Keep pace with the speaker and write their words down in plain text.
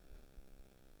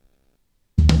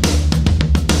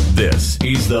This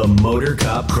is the Motor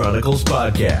Cop Chronicles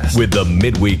podcast with the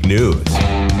midweek news.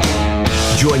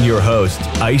 Join your hosts,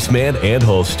 Iceman and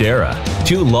Holstera,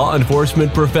 two law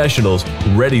enforcement professionals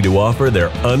ready to offer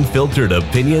their unfiltered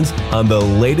opinions on the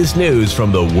latest news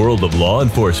from the world of law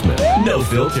enforcement. No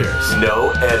filters,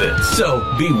 no edits. So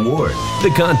be warned,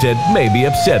 the content may be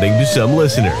upsetting to some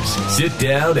listeners. Sit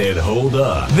down and hold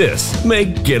on. This may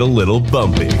get a little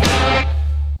bumpy.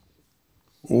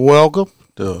 Welcome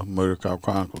to Motor Cop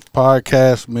Chronicles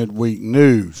podcast, midweek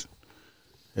news.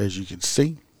 As you can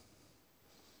see,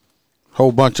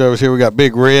 whole bunch of us here. We got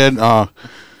Big Red.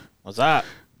 What's up?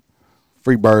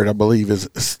 Freebird, I believe, is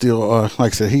still, like I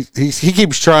said, he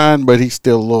keeps trying, but he's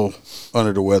still a little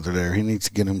under the weather there. He needs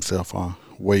to get himself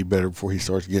way better before he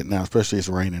starts getting out, especially it's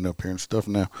raining up here and stuff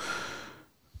now.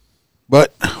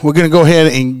 But we're going to go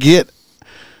ahead and get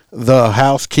the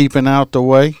housekeeping out the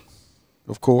way,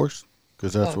 of course,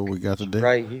 because that's what we got to do.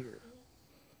 Right here.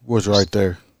 What's right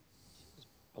there?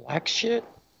 Black shit?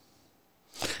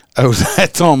 Oh,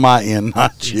 that's on my end,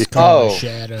 not you. Oh.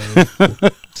 Shadow.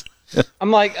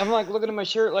 I'm like looking at my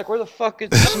shirt, like, where the fuck is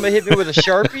somebody hit me with a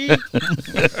Sharpie?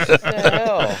 What the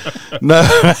hell? No,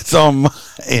 that's on my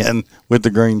end with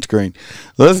the green screen.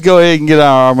 Let's go ahead and get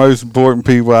our most important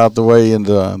people out the way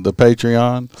into the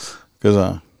Patreon,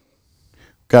 because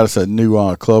got us a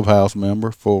new clubhouse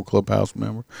member, full clubhouse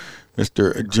member,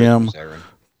 Mr. Jim.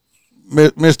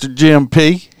 Mr. Jim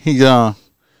P. He's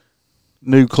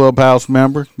new clubhouse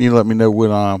member. You let me know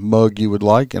what mug you would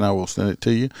like, and I will send it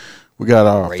to you. We got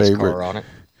our Race car on it.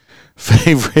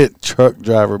 favorite truck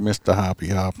driver, Mr. Hoppy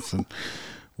Hobson.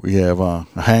 We have a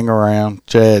hang around,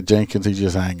 Chad Jenkins. He's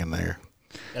just hanging there.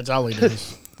 That's all he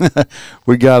does.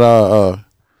 We got a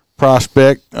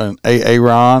prospect, an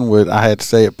Aaron with I Had to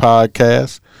Say It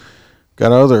podcast.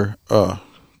 Got other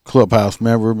clubhouse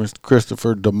member, Mr.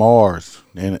 Christopher DeMars,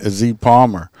 and Z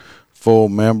Palmer, full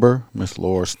member, Miss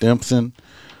Laura Stimpson,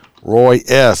 Roy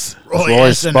S.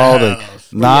 Roy Spalding,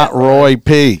 house. not Roy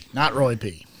P. Not Roy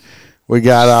P. We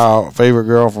got our favorite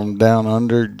girl from down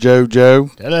under,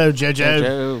 JoJo. Hello,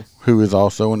 JoJo. Who is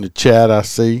also in the chat, I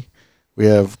see. We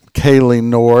have Kaylee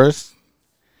Norris.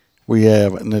 We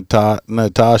have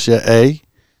Natasha A.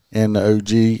 And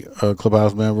the OG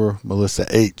clubhouse member, Melissa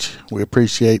H. We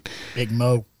appreciate Big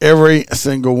Mo. every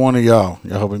single one of y'all.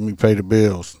 Y'all helping me pay the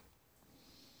bills.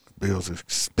 Bills are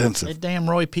expensive. That damn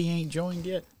Roy P ain't joined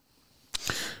yet.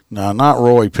 No, not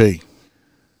Roy P.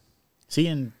 Is he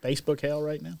in Facebook hell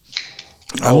right now?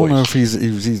 I don't know if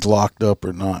he's locked up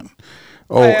or not.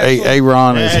 Oh, Ashley.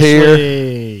 Aaron is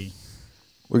here.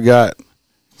 We got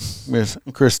Miss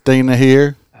Christina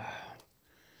here.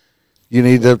 You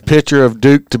need the picture of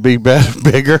Duke to be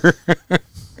bigger.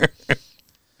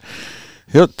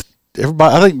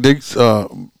 Everybody, I think Duke's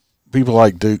people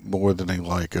like Duke more than they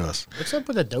like us. What's up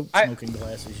with the dope smoking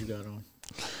glasses you got on?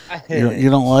 You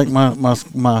don't like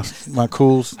my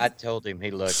cools? I told him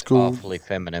he looked School. awfully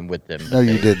feminine with them. No,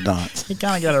 you did not. He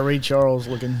kind of got a Ray Charles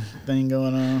looking thing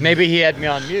going on. Maybe he had me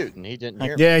on mute and he didn't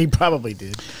hear me. Yeah, he probably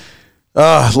did.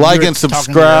 Like You were and talking to your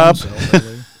subscribe. own self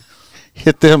earlier.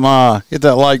 Hit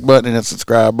that like button and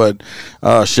subscribe button.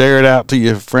 Share it out to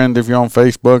your friend if you're on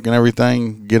Facebook and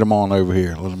everything. Get them on over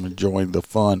here. Let them enjoy the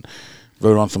fun.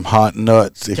 Vote on some hot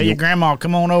nuts. Tell your grandma,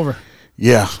 come on over.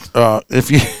 Yeah.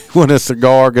 If you want a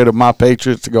cigar, go to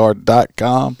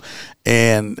mypatriotcigar.com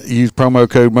and use promo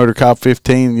code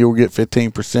MotorCop15. You'll get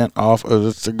 15% off of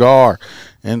the cigar,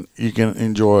 and you can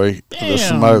enjoy the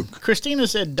smoke. Christina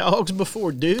said dogs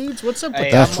before dudes. What's up with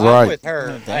Hey, that? That's I'm right. with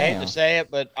her. I hate to say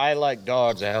it, but I like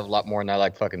dogs a hell of a lot more than I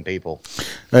like fucking people.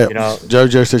 Yeah, You know-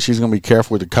 JoJo said she's going to be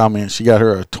careful with the comments. She got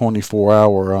her a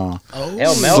 24-hour Oh,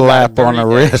 Hell, Mel slap got on the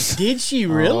dirty wrist. did she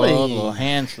really? Oh, a little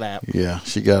hand slap. Yeah,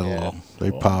 she got a little. They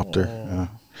popped her.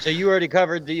 So you already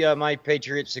covered the My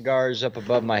Patriot cigars up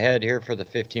above my head here for the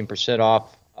 15%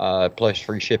 off, plus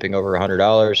free shipping over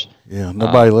 $100. Yeah,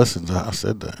 nobody listens. I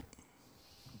said that.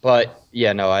 But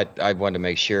yeah, no, I wanted to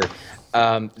make sure.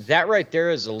 That right there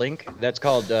is a link. That's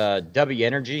called W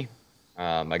Energy.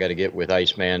 I got to get with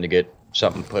Iceman to get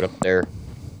something put up there.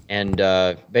 And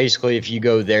basically, if you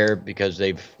go there because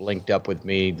they've linked up with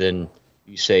me, then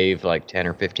you save like 10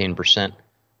 or 15%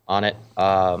 on it.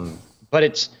 But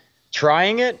it's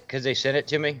trying it because they sent it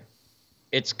to me.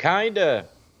 It's kind of,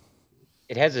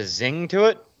 it has a zing to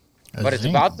it, but it's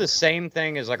about the same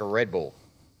thing as like a Red Bull,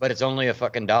 but it's only a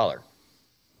fucking $1.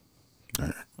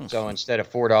 So instead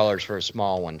of $4 for a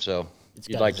small one, so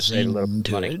you'd like to save a little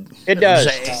money. It does.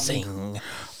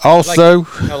 Also,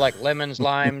 like lemons,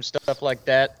 limes, stuff like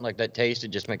that. Like that taste, it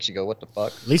just makes you go, "What the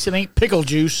fuck?" At least it ain't pickle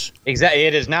juice. Exactly.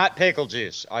 It is not pickle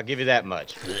juice. I'll give you that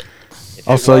much. If it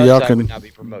also was, y'all I can would not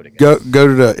be promoting it. go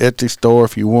to the Etsy store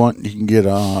if you want. You can get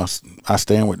I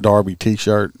Stand With Darby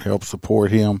T-shirt. Help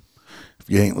support him. If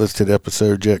you ain't listened to the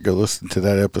episode yet, go listen to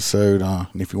that episode.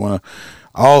 And if you want to,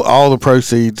 all the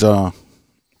proceeds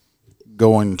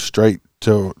going straight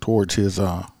towards his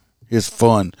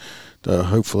fund.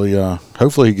 Hopefully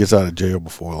he gets out of jail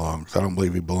before long. 'Cause I don't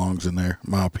believe he belongs in there,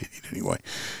 in my opinion. Anyway,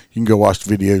 you can go watch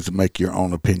the videos and make your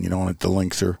own opinion on it. The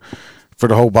links are for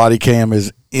the whole body cam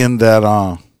is in that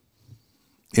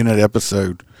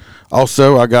episode.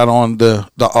 Also, I got on the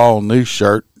all new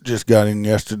shirt. Just got in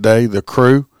yesterday. The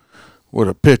Crew, with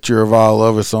a picture of all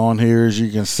of us on here, as you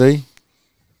can see.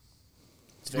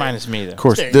 It's minus me though. Of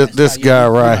course, Very nice. this How guy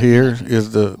you- right here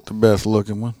is the best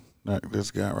looking one.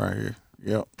 This guy right here.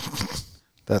 Yep,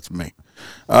 that's me.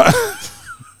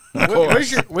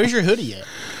 Where's your hoodie at?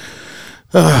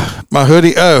 My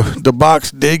hoodie. Oh, the box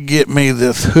did get me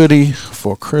this hoodie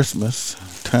for Christmas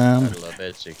time. I love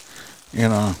Etsy. You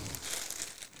know,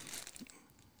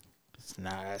 It's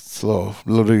nice. it's a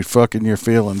little dude fucking your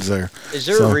feelings there. Is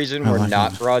there So, a reason I we're like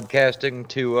not it. broadcasting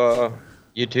to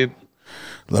YouTube?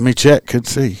 Let me check. Could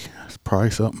see. It's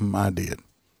probably something I did.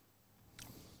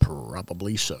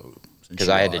 Probably so. Because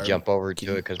I had to jump over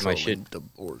to it because my shit. The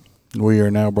board. We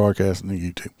are now broadcasting to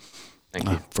YouTube. Thank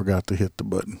I you. forgot to hit the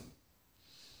button.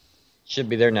 Should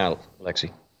be there now,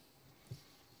 Lexi.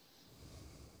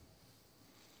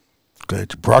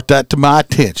 Glad you brought that to my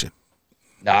attention.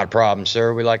 Not a problem,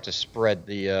 sir. We like to spread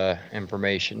the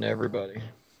information to everybody.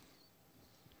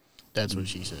 That's what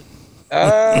she said. All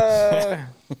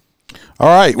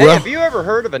right. Hey, Well, have you ever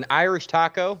heard of an Irish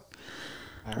taco?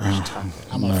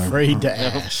 I'm afraid to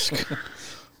ask.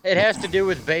 It has to do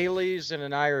with Bailey's and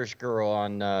an Irish girl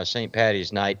on St.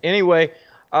 Patty's night. Anyway,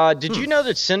 did you know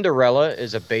that Cinderella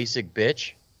is a basic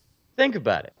bitch? Think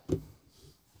about it.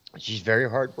 She's very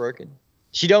heartbroken.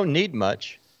 She don't need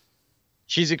much.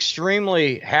 She's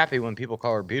extremely happy when people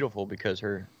call her beautiful because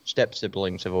her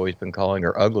step-siblings have always been calling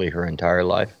her ugly her entire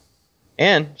life.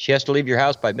 And she has to leave your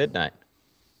house by midnight.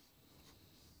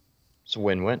 It's a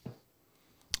win-win.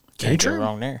 Can't go true.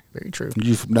 wrong there. Very true.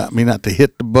 you from me not to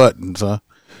hit the buttons, huh?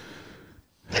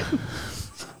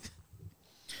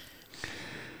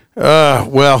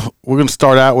 Well, we're gonna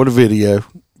start out with a video.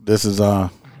 This is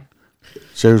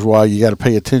shows why you got to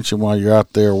pay attention while you're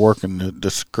out there working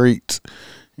the streets.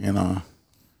 You know,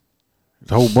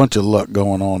 there's a whole bunch of luck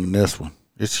going on in this one.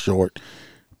 It's short,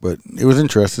 but it was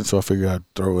interesting, so I figured I'd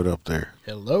throw it up there.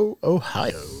 Hello,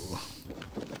 Ohio.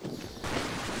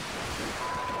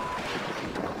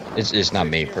 It's not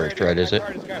me first, right, is it?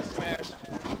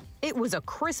 It was a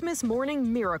Christmas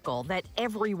morning miracle that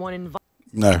everyone involved.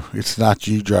 No, it's not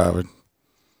you driving.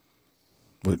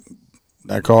 But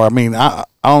that car, I mean, I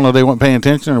don't know if they weren't paying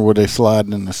attention or were they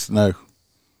sliding in the snow?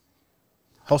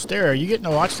 Holster, are you getting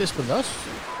to watch this with us?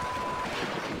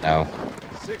 No.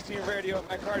 16 radio,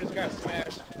 my car just got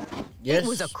smashed. Yes. It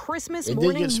was a Christmas It did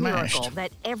morning get smashed. miracle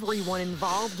that everyone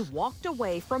involved walked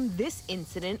away from this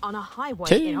incident on a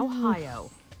highway in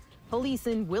Ohio. Police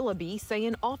in Willoughby say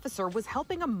an officer was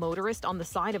helping a motorist on the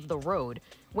side of the road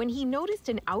when he noticed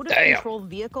an out-of-control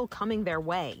vehicle coming their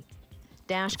way.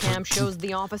 Dash cam shows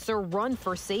the officer run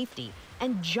for safety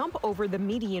and jump over the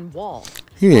median wall.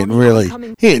 He didn't really.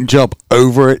 He didn't jump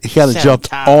over it. He had to Sat jump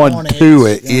top onto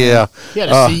it. Yeah. He had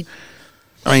a seat.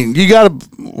 I mean, you got to.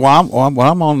 When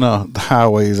I'm on the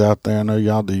highways out there, I know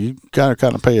y'all do. You got to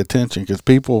kind of pay attention because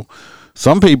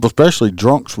some people, especially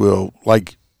drunks, will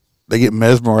like. They get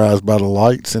mesmerized by the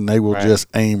lights and they will Right. just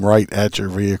aim right at your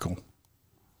vehicle.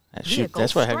 Shoot, Vehicle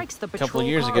that's what strikes the happened a couple patrol of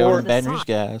years car ago on with the Bad side. News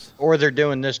Guys. Or they're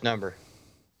doing this number.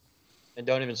 And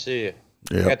don't even see you.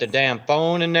 Yeah. Got the damn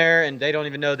phone in there, and they don't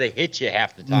even know they hit you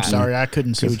half the time. I'm sorry, I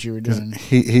couldn't see what you were doing.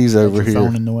 He's over Your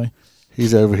phone here. in the way.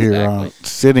 He's over here Exactly.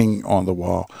 sitting on the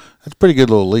wall. That's a pretty good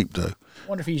little leap, though. I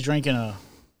wonder if he's drinking an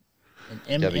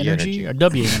M W energy energy. or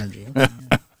W energy.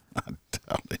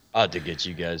 I had to get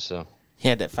you guys, so. He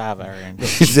had that 5 hour in.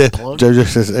 He said, JoJo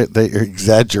says they are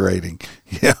exaggerating.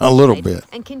 Yeah, a little bit.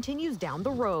 And continues down the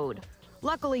road.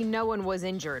 Luckily, no one was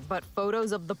injured, but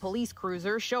photos of the police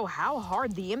cruiser show how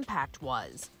hard the impact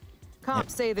was.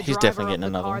 Cops say the he's driver definitely of getting the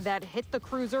another car one. that hit the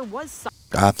cruiser was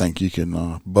I think you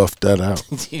can buff that out.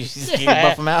 You just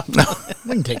buff him out.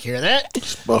 We can take care of that.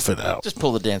 Buff it out. Just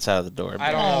pull the dents out of the door.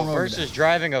 I don't know. Versus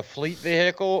driving a fleet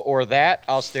vehicle or that,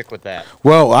 I'll stick with that.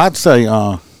 Well, I'd say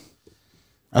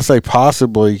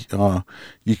possibly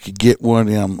you could get one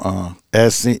of them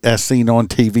as seen on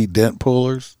TV dent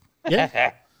pullers.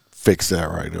 Yeah. fix that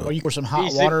right up. Or you pour some hot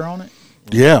Easy. water on it.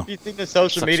 Yeah. You seen the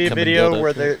social Sucks media coming video dildo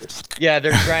where to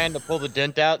they're trying to pull the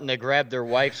dent out and they grab their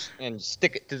wife's and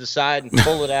stick it to the side and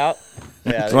pull it out?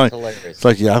 Yeah, It's that's like, hilarious. it's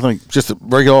like, yeah, I think just a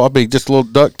regular, just a little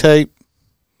duct tape,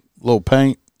 a little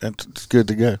paint. That's good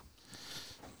to go.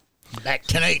 Back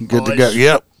 10-8, Good boys. to go.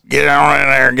 Yep. Get on in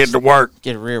there and get to work.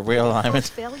 Get a rear wheel For alignment.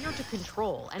 failure to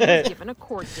control and was given a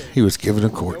court date. He was given a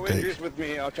No court date. injuries with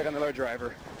me. I'll check on the other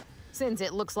driver. Since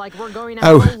it looks like we're going to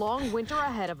Oh. have a long winter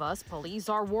ahead of us, police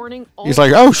are warning all He's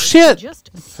like, oh, drivers to shit. Just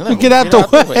Get out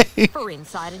the way. for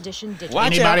Inside Edition digital.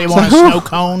 Watch Anybody out. want a snow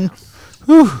cone?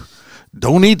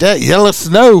 Don't eat that yellow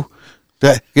snow.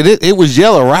 It was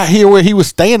yellow right here where he was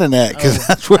standing at because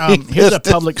that's where he Here's a missed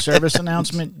it. public service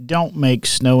announcement. Don't make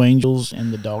snow angels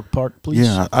in the dog park, please.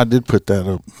 Yeah, I did put that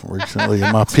up recently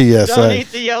in my Don't PSA.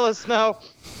 eat the yellow snow.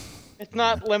 It's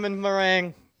not lemon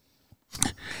meringue.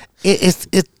 It's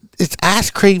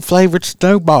ice cream flavored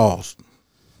snowballs.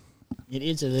 It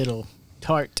is a little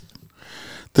tart.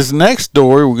 This next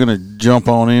story we're going to jump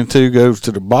on into goes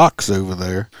to the box over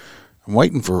there. I'm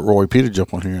waiting for Roy P to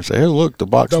jump on here and say, "Hey, look, the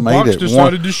box made it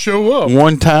to show up.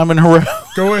 one time in a row."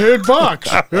 Go ahead, Box.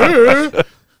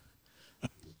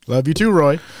 Love you too,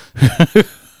 Roy.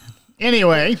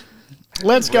 Anyway,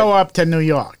 let's go up to New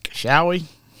York, shall we?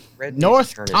 Red needs North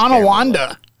to turn his camera low.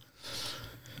 Tonawanda.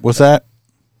 What's that?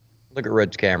 Look at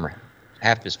Red's camera.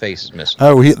 Half his face is missing.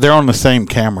 Oh, they're on the same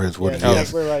camera, is what it Yeah,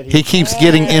 is. we're right here. He keeps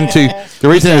getting into the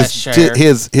reason got share.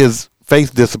 his face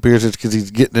disappears is because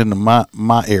he's getting into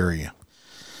my area.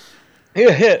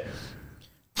 Hit.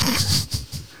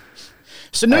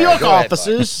 So New York go ahead,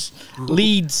 officers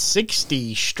lead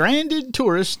 60 stranded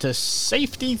tourists to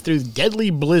safety through deadly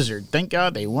blizzard. Thank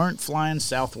God they weren't flying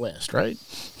Southwest, right?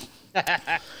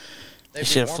 They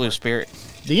should have flew Spirit.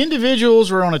 The individuals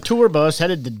were on a tour bus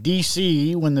headed to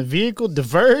D.C. when the vehicle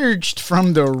diverged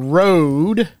from the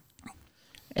road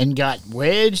and got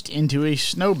wedged into a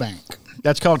snowbank.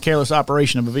 That's called careless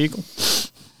operation of a vehicle.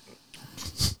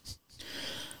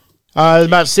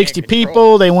 About 60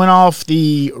 people. They went off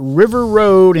the River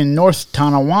Road in North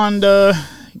Tonawanda,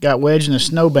 got wedged in a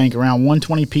snowbank around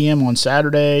 1:20 p.m. on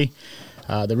Saturday.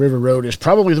 The River Road is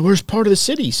probably the worst part of the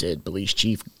city, said Police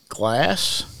Chief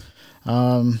Glass.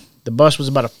 The bus was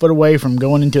about a foot away from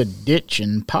going into a ditch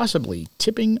and possibly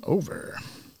tipping over.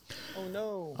 Oh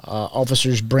no.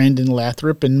 Officers Brandon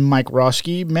Lathrop and Mike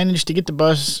Roski managed to get to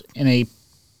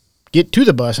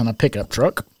the bus on a pickup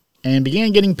truck and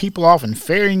began getting people off and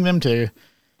ferrying them to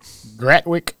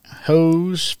Gratwick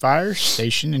Hose Fire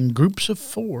Station in groups of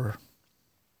 4.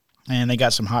 And they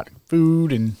got some hot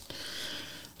food and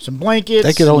some blankets.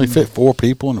 They could only and fit 4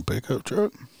 people in a pickup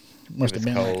truck. Must have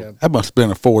been like a That must have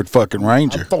been a Ford fucking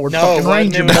Ranger. Ford No, fucking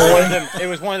Ranger. it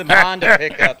was one of the Honda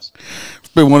pickups. It's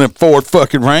been one of them Ford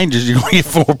fucking Rangers. You gonna get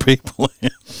 4 people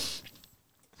in.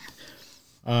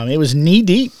 It was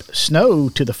knee-deep snow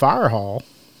to the fire hall.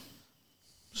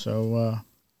 So,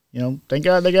 thank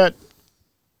God they got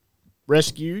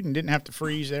rescued and didn't have to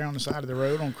freeze there on the side of the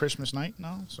road on Christmas night and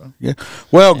all. So, Yeah.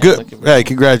 Well, good. Hey,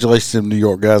 congratulations to them New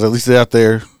York guys. At least they're out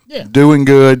there Yeah. doing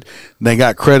good. They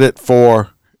got credit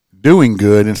for doing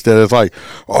good instead of like,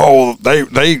 oh,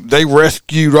 they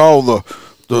rescued all the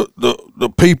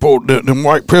people, them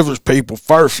white privileged people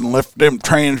first and left them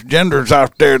transgenders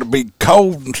out there to be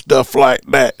cold and stuff like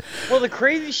that. Well, the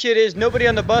crazy shit is nobody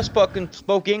on the bus fucking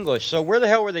spoke English. So where the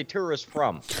hell were they tourists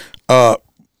from?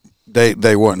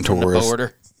 They wasn't tourists.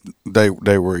 Border. They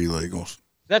were illegals.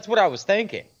 That's what I was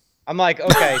thinking. I'm like,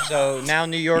 okay, so now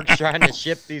New York's trying to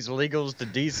ship these illegals to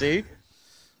D.C.?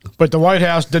 but the White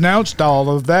House denounced all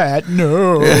of that.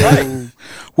 No.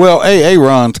 Well,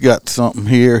 Aaron's got something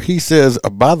here. He says,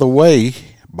 by the way,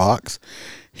 Box,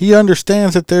 he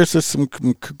understands that there's some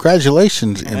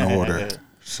congratulations in order.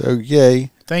 So, yay.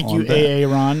 Thank on you, that. AA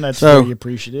Ron. That's So- very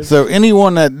appreciative. So,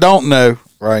 anyone that don't know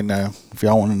right now, if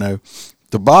y'all want to know,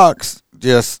 the Box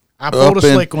just I pulled a up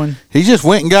in- slick one. He just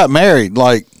went and got married.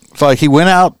 It's like he went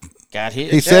out. Got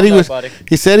hit. He said he was. nobody.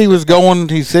 He said he was going.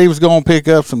 He said he was going to pick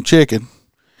up some chicken.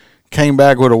 Came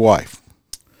back with a wife.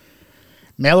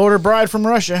 Mail order bride from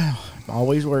Russia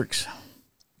always works.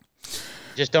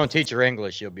 Just don't teach her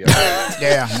English, you'll be all right.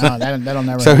 Yeah, no, that'll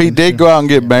never. So he happen. did go out and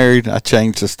get married. I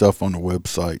changed the stuff on the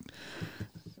website.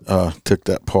 Took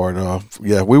that part off.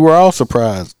 Yeah, we were all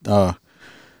surprised that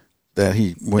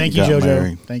he went Thank you, and got JoJo.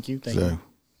 married. Thank you. So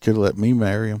could have let me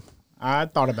marry him. I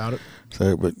thought about it.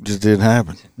 So, but just didn't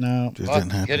happen. No. Just Well,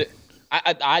 didn't happen. could it-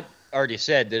 I already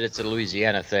said that it's a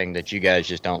Louisiana thing that you guys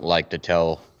just don't like to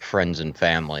tell friends and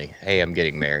family, hey, I'm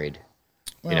getting married.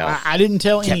 Well, You know, I didn't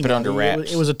tell Kept it anybody. under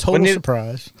wraps. It was a total Wouldn't it-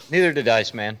 surprise. neither did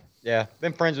Iceman. Yeah,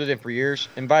 been friends with him for years.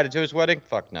 Invited to his wedding?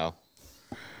 Fuck no.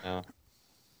 No.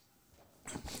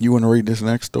 You want to read this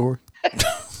next story?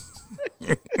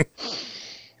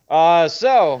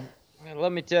 So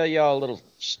let me tell y'all a little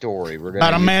story. We're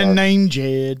About a man named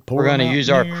Jed. We're going to pouring use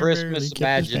out our beer, Christmas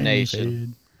barely kept his fanny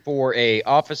imagination for a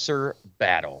officer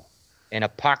battle in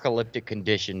apocalyptic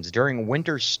conditions during a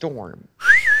winter storm.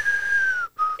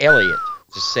 Elliot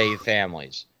to save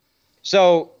families.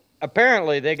 So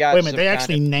apparently they got. Wait a minute, some they kind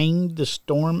actually named the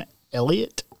storm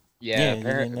Elliot? Yeah, Yeah, you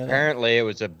didn't know that. apparently it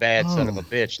was a bad son of a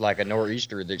bitch, like a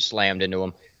nor'easter that slammed into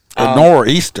him. A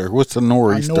nor'easter. What's a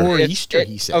nor'easter? Nor'easter,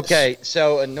 he says. Okay,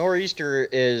 so a nor'easter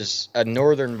is a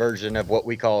northern version of what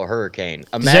we call a hurricane.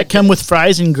 Does that come with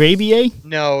fries and gravy, eh?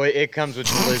 No, it comes with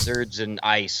blizzards and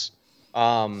ice.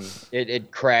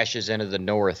 It crashes into the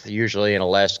north, usually in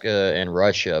Alaska and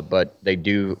Russia, but they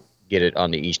do get it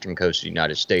on the eastern coast of the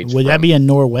United States. Would that be a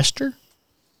nor'wester?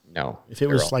 No. If it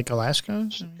was like Alaska?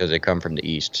 Because they come from the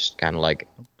east, kind of like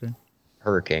Okay.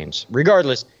 hurricanes.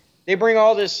 Regardless, they bring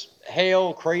all this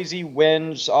hail, crazy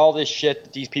winds, all this shit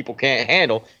that these people can't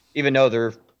handle, even though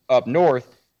they're up north.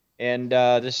 And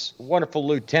this wonderful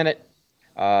lieutenant,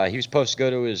 he was supposed to go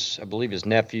to I believe his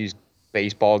nephew's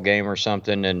baseball game or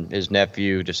something, and his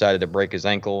nephew decided to break his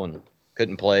ankle and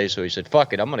couldn't play, so he said,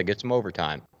 fuck it, I'm going to get some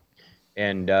overtime.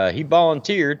 And he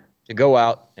volunteered to go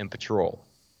out and patrol.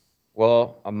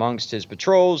 Well, amongst his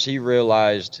patrols, he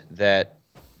realized that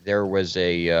there was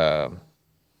a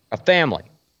family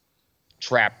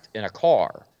trapped in a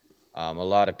car. A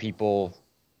lot of people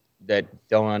that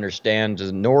don't understand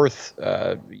the north,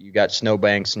 you got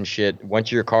snowbanks and shit.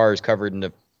 Once your car is covered in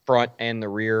the front and the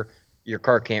rear, your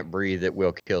car can't breathe. It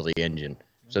will kill the engine.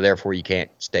 So therefore, you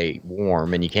can't stay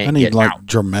warm and you can't I need get like out.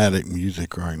 dramatic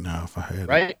music right now if I had it.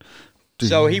 Right?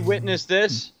 So he witnessed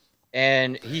this,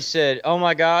 and he said, oh,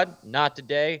 my God, not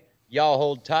today. Y'all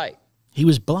hold tight. He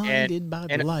was blinded by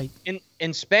the and light.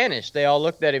 in Spanish, they all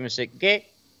looked at him and said, gay.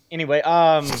 Anyway,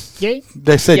 Gay?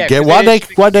 They said Yeah, gay.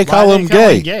 'cause Why'd they call him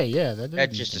gay? Gay, yeah.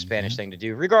 that's just a Spanish thing to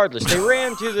do. Regardless, they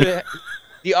ran to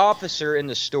the officer in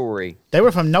the story. They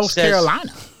were from North Says-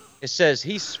 Carolina. It says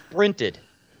he sprinted.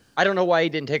 I don't know why he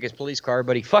didn't take his police car,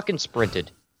 but he fucking sprinted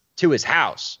to his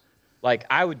house. Like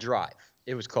I would drive.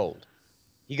 It was cold.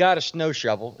 He got a snow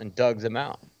shovel and dug them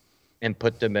out and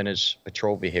put them in his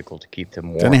patrol vehicle to keep them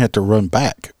warm. Then he had to run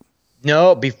back.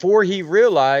 No, before he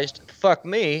realized, fuck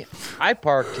me, I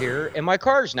parked here and my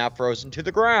car's now frozen to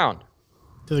the ground.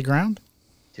 To the ground?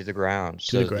 To the ground.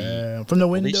 To the ground. From the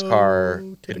window. police car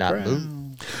to did the not ground.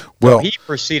 move. Well, He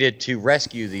proceeded to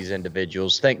rescue these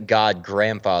individuals. Thank God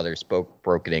grandfather spoke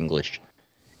broken English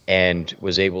and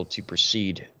was able to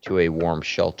proceed to a warm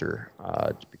shelter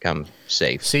to become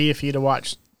safe. See, if he'd have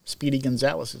watched Speedy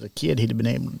Gonzales as a kid, he'd have been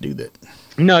able to do that.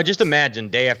 No, just imagine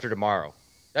day after tomorrow.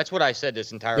 That's what I said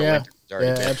this entire Yeah, winter. It's already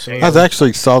yeah, been. absolutely. I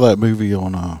actually saw that movie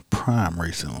on Prime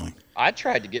recently. I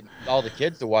tried to get all the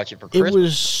kids to watch it for It Christmas.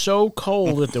 was so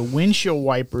cold that the windshield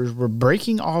wipers were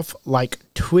breaking off like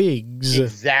twigs.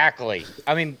 Exactly.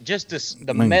 I mean, just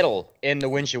the metal in the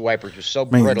windshield wipers was so I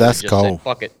mean, brittle. that's it just cold. Said,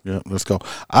 fuck it. Yeah, let's go.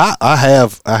 I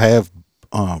have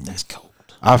That's cold.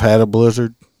 I've had a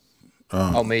blizzard.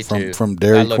 Oh, me too. From I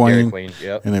Dairy love Queen, Dairy Queen.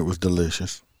 Yep. and it was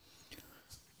delicious.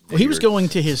 Well, he was going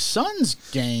to his son's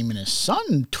game, and his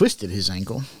son twisted his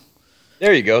ankle.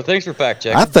 There you go. Thanks for fact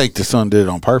checking. I think the son did it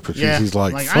on purpose. Yeah, He's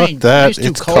like, like, I fuck ain't- that. it's too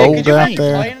It's cold. cold Could you out ain't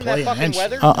there. playing in that Playing fucking against-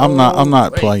 weather? I'm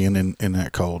not Wait. playing in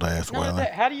that cold ass No, weather.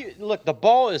 how do you look? The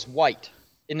ball is white,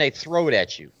 and they throw it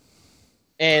at you.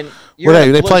 And Well, you're in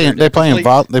a they playing blizzard.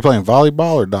 they playing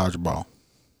volleyball or dodgeball.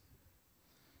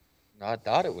 I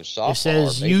thought it was softball. It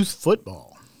says or youth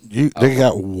football. They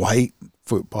got white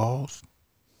footballs.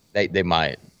 They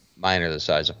might. Mine are the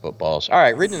size of footballs. All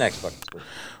right, read the next fucking story.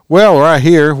 Well, right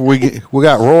here we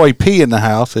got Roy P in the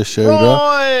house that showed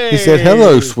up. He said,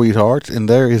 "Hello, sweethearts," and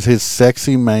there is his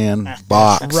sexy man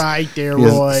box. Right there, He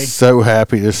is Roy. so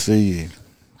happy to see you.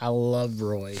 I love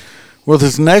Roy. Well,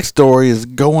 this next story is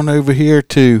going over here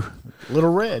to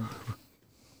Little Red.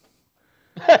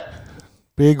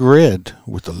 Big Red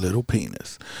with a little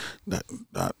penis.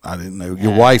 I didn't know.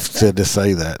 Your wife said to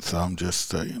say that, so I'm just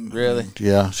saying. Really?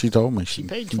 Yeah, she told me. She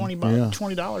paid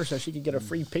 $20 so she could get a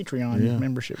free Patreon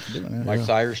membership for doing that. Like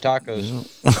Irish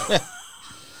tacos.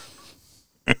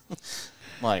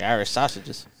 Like Irish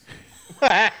sausages.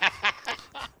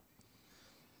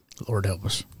 Lord help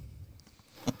us.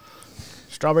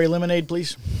 Strawberry lemonade,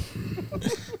 please. What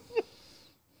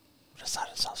a side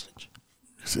of sausage.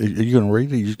 Are you going to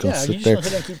read it? You just going to Yeah, sit you there?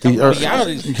 just gonna keep talking You- about Y'all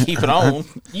just keep it on.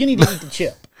 You need to eat the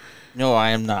chip. No,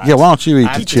 I am not. yeah, why don't you eat the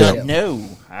I've chip? done, no,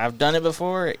 I've done it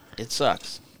before. It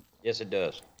sucks. Yes, it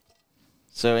does.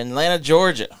 So in Atlanta,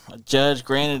 Georgia, a judge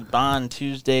granted bond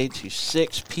Tuesday to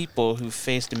 6 people who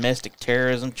face domestic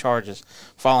terrorism charges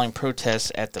following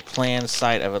protests at the planned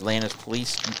site of Atlanta's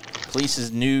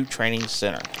police's new training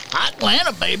center.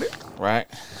 Atlanta, baby. Right.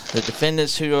 The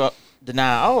defendants who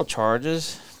deny all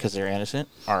charges because they're innocent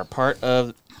are part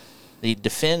of the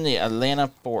Defend the Atlanta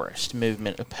Forest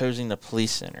movement opposing the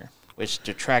police center, which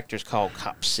detractors call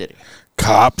Cop City.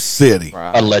 Cop City.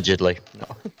 Right. Allegedly.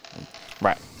 No.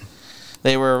 Right.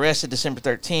 They were arrested December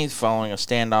 13th following a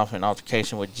standoff and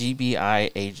altercation with GBI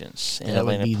agents in That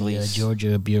would Atlanta be the police.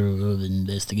 Georgia Bureau of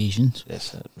Investigations.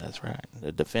 That's right.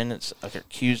 The defendants are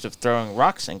accused of throwing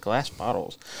rocks and glass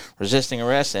bottles, resisting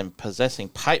arrest, and possessing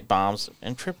pipe bombs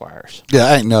and tripwires.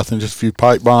 Yeah, ain't nothing. Just a few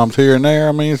pipe bombs here and there.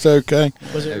 I mean, it's okay.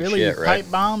 Was it No really shit, right? pipe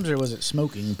bombs or was it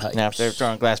smoking pipes? Now, if they're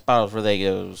throwing glass bottles, where they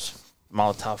goes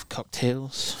Molotov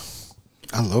cocktails,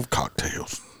 I love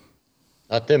cocktails.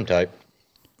 Not them type.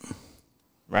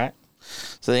 right?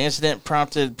 So the incident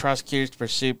prompted prosecutors to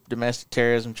pursue domestic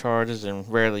terrorism charges and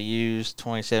rarely used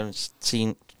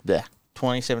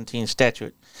 2017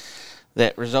 statute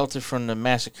that resulted from the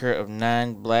massacre of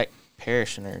 9 black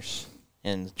parishioners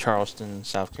in Charleston,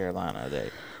 South Carolina.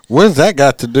 What has that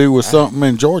got to do with something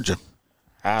in Georgia?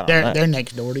 I don't know. They're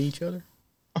next door to each other.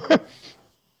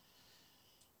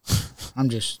 I'm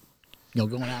just,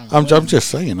 going out. I'm just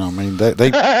saying. I mean,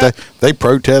 they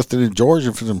protested in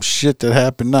Georgia for some shit that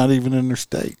happened not even in their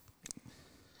state.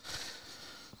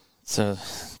 So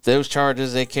those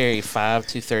charges, they carry 5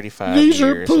 to 35 These years.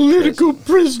 are of political prison.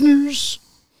 prisoners.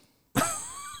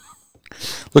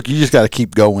 Look, you just got to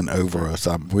keep going over us.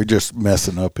 We're just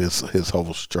messing up his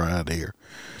whole stride here.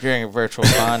 During a virtual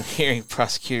bond hearing,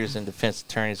 prosecutors and defense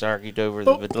attorneys argued over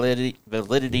the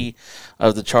validity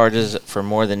of the charges for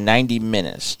more than 90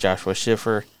 minutes. Joshua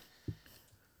Schiffer,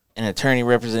 an attorney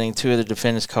representing 2 of the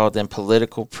defendants, called them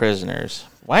political prisoners.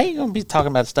 Why are you going to be talking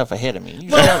about stuff ahead of me?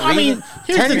 You Well, start I reading, mean,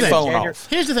 here's turn the your thing. phone off.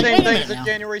 Here's the thing. Same Wait a thing minute as now.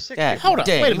 January 6th. God, Hold on,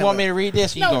 dang, wait a you want me minute. to read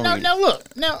this? You No, gonna no, read it.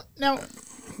 no. Look, now,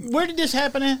 where did this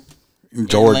happen at? In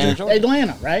Georgia. Atlanta,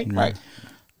 Atlanta, right? Right.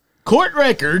 Court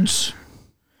records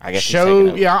I guess you're show.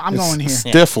 taking Yeah, over. I'm going here.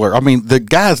 Stifler. I mean, the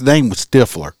guy's name was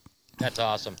Stifler. That's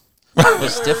awesome.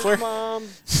 Was Stifler? Mom,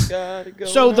 gotta go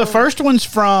So the home. first one's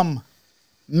from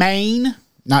Maine,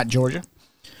 not Georgia.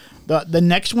 The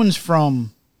next one's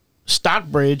from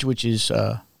Stockbridge, which is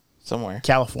Somewhere.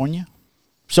 California.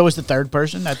 So is the third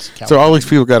person. That's So California. all these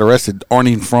people got arrested aren't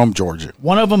even from Georgia.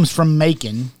 One of them's from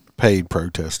Macon. Paid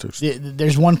protesters.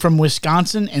 There's one from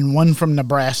Wisconsin and one from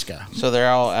Nebraska. So they're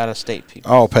all out-of-state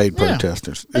people. All paid Yeah.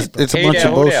 protesters. It's a Hey bunch now,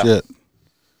 of hold down. bullshit.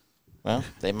 Well,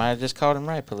 they might have just called them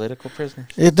right, political prisoners.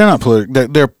 They're not political.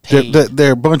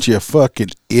 They're a bunch of fucking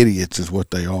idiots, is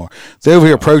what they are. They're over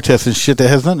here protesting shit that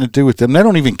has nothing to do with them. They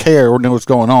don't even care or know what's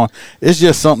going on. It's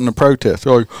just something to protest.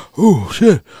 They're like, oh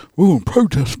shit, we're gonna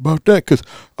protest about that because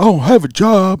I don't have a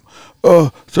job.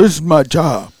 So this is my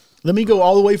job. Let me go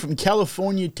all the way from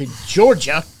California to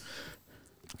Georgia.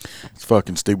 It's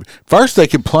fucking stupid. First, they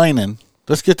complaining.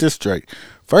 Let's get this straight.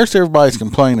 First, everybody's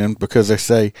complaining because they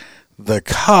say the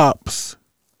cops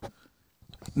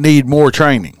need more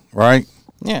training, right?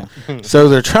 Yeah. So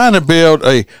they're trying to build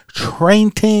a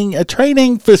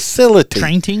training facility.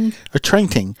 Training? A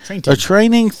training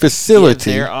Give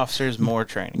facility. their officers more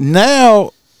training.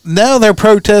 Now they're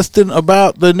protesting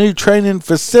about the new training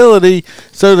facility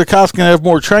so the cops can have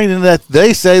more training that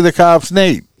they say the cops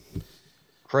need.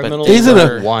 Criminals These are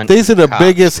don't the- want these are the cops,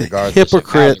 biggest regardless of how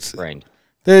hypocrites. they're trained.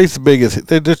 They're the biggest.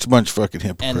 They're just a bunch of fucking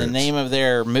hypocrites. And the name of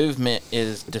their movement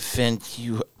is Defend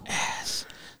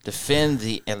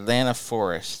the Atlanta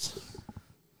Forest.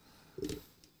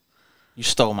 You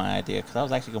stole my idea because I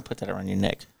was actually going to put that around your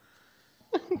neck.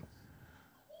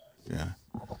 Yeah.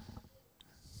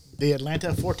 The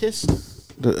Atlanta Fortis?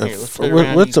 Here, let's put it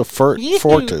around What's you. a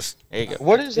fortis? There you go.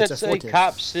 What does that It's a say? fortress.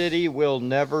 Cop City will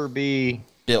never be.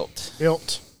 Built.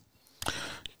 Built.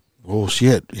 Well,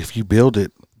 shit. If you build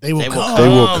it, They will They will come. they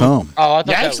will come. Oh, I thought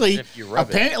Yeah, that was actually, if you rub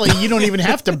it. apparently you don't even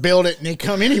have to build it and they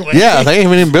come anyway. Yeah, they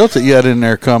haven't even built it yet in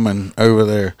there coming over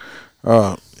there.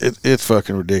 It's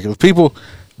fucking ridiculous. People,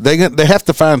 they have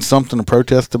to find something to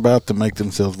protest about to make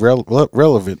themselves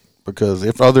relevant because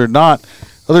if other than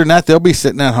that, they'll be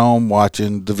sitting at home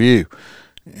watching The View.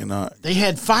 They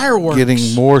had fireworks.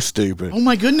 Getting more stupid. Oh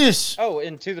my goodness. Oh,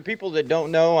 and to the people that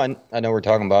don't know, I know we're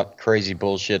talking about crazy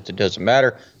bullshit that doesn't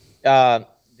matter.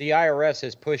 The IRS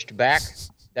has pushed back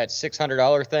that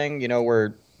 $600 thing,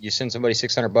 where you send somebody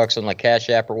 $600 on like Cash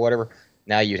App or whatever.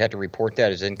 Now you'd have to report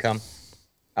that as income.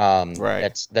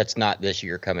 Right. That's not this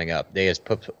year coming up. They has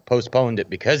postponed it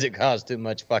because it caused too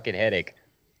much fucking headache.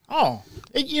 Oh,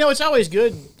 it's always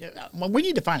good. We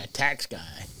need to find a tax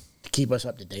guy to keep us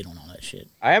up to date on all that shit.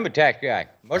 I am a tax guy.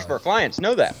 Most of our clients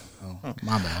know that. Oh,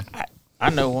 my bad. I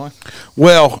know one.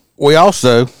 Well, we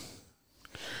also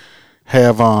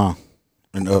have an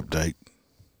update.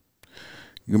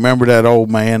 You remember that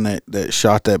old man that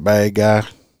shot that bad guy?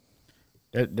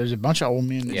 There's a bunch of old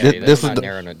men. Yeah, This that's was not the-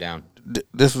 narrowing it down.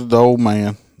 This was the old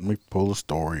man. Let me pull the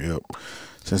story up,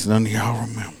 since none of y'all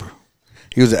remember.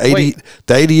 He was the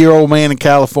 80-year-old man in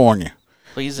California.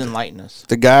 Please enlighten us.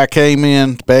 The bad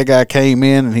guy came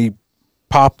in, and he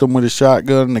popped him with a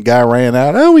shotgun, and the guy ran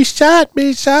out. Oh, he shot me.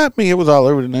 It was all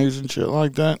over the news and shit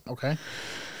like that. Okay.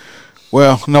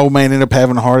 Well, an old man ended up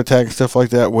having a heart attack and stuff like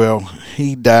that. Well,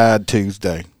 he died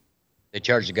Tuesday. They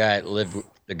charged the guy that lived with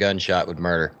the gunshot with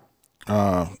murder.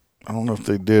 I don't know if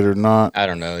they did or not. I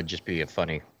don't know. It'd just be a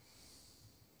funny.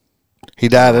 He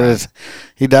died at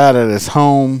his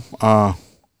home.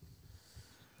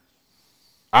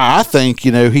 I think,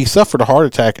 he suffered a heart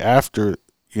attack after,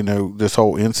 this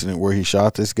whole incident where he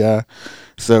shot this guy.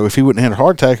 So if he wouldn't have had a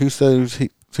heart attack, who says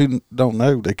who don't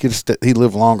know? They could he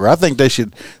lived longer. I think they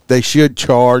should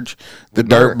charge the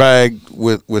Murder. dirtbag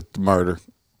with the murder.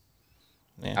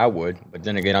 I would, but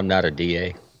then again, I'm not a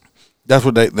DA. That's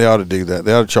what they ought to do. That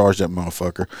they ought to charge that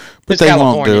motherfucker, but It's they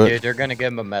California, won't do it. dude. They're gonna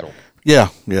give him a medal. Yeah.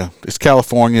 It's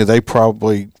California.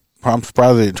 I'm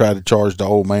surprised they tried to charge the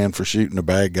old man for shooting the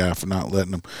bad guy for not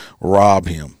letting him rob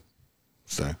him.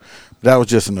 So that was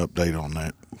just an update on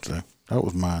that. So that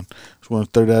was mine. Just want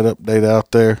to throw that update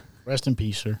out there. Rest in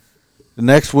peace, sir. The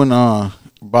next one,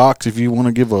 Box, if you want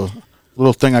to give a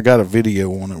little thing, I got a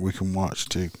video on it we can watch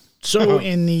too. So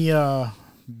in the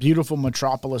beautiful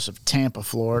metropolis of Tampa,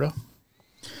 Florida,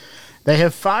 they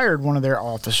have fired one of their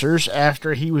officers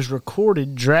after he was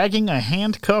recorded dragging a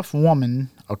handcuffed woman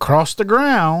across the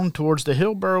ground towards the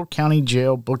Hillsborough County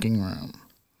Jail booking room.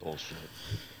 Bullshit.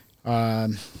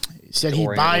 It said he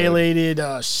violated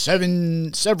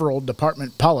several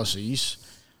department policies.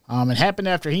 It happened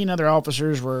after he and other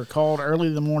officers were called early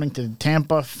in the morning to the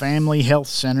Tampa Family Health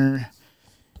Center.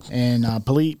 And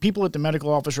people at the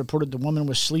medical office reported the woman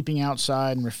was sleeping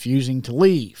outside and refusing to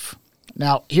leave.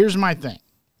 Now, here's my thing.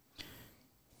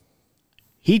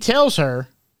 He tells her,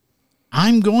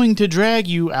 I'm going to drag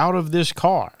you out of this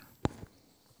car.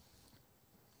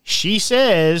 She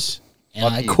says, and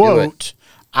I quote,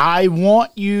 I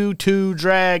want you to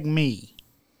drag me.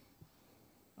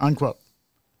 Unquote.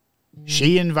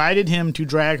 She invited him to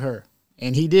drag her,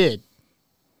 and he did.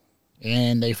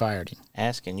 And they fired him.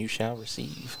 Ask and you shall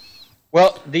receive.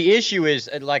 Well, the issue is,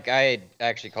 like, I had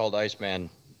actually called Iceman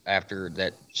after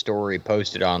that story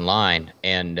posted online,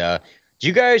 and do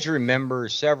you guys remember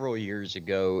several years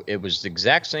ago, it was the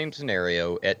exact same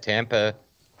scenario at Tampa.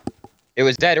 It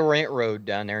was that Orient Road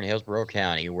down there in Hillsborough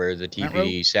County where the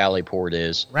TPD Sally Port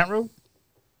is. Rent Road?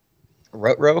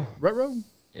 Rut Row? Rut Road?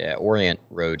 Yeah, Orient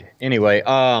Road. Anyway,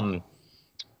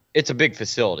 it's a big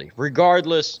facility.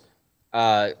 Regardless,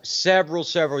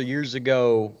 several years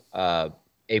ago,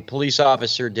 a police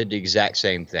officer did the exact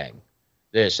same thing.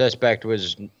 The suspect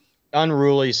was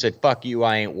unruly, said, fuck you,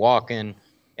 I ain't walking.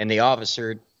 And the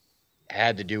officer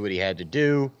had to do what he had to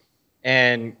do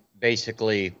and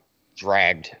basically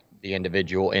dragged the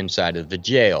individual inside of the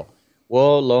jail.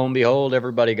 Well, lo and behold,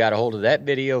 everybody got a hold of that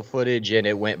video footage and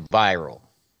it went viral.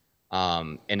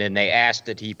 And then they asked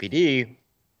the TPD,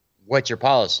 what's your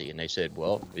policy? And they said,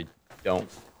 well, we don't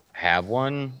have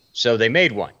one. So they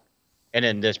made one. And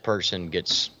then this person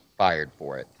gets fired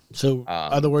for it. So, in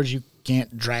other words, you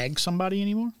can't drag somebody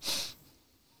anymore?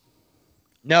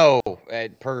 No,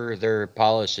 per their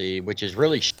policy, which is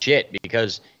really shit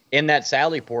because in that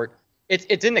Sally Port, it's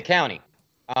in the county.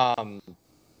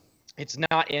 It's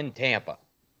not in Tampa.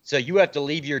 So you have to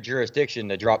leave your jurisdiction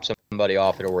to drop somebody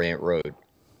off at Orient Road.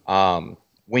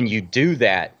 When you do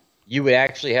that, you would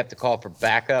actually have to call for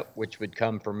backup, which would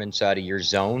come from inside of your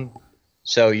zone.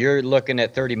 So you're looking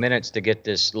at 30 minutes to get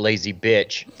this lazy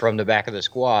bitch from the back of the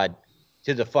squad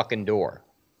to the fucking door.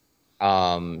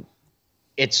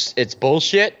 It's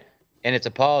bullshit, and it's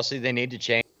a policy they need to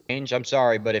change. I'm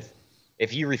sorry, but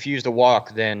if you refuse to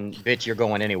walk, then bitch, you're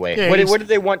going anyway. Yeah, what do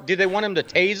they want? Do they want him to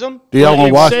tase him? Do y'all want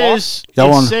to watch?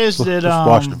 It says that let's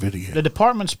watch the video. The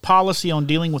department's policy on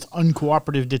dealing with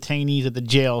uncooperative detainees at the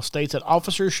jail states that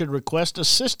officers should request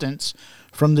assistance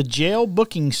from the jail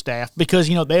booking staff because,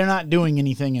 they're not doing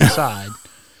anything inside.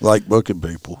 Like booking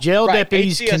people. Jail Right,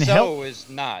 deputies HCSO can help. is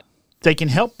not. They can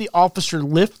help the officer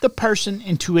lift the person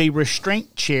into a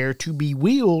restraint chair to be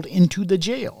wheeled into the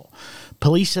jail.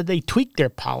 Police said they tweaked their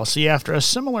policy after a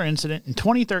similar incident in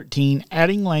 2013,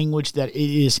 adding language that it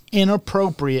is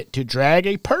inappropriate to drag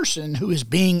a person who is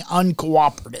being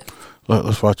uncooperative.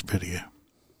 Let's watch the video.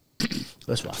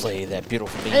 Let's watch. Play that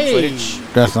beautiful beam Hey, footage.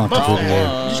 That's not the video.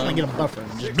 I'm just gonna get a buffer.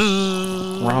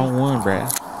 Wrong one,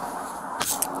 Brad.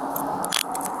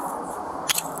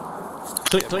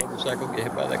 Click, click. Motorcycle get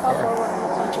hit by that car.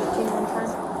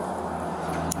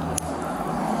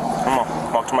 Come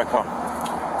on, walk to my car.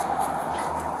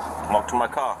 Walk to my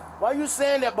car. Why you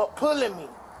saying that but pulling me?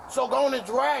 So go on and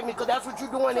drag me, because that's what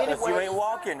you're doing If you anyway. ain't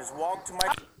walking, just walk to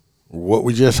my. What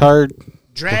we just heard,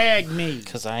 Drag me.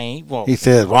 Because I ain't walking. he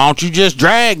said, "Why don't you just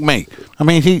drag me?" I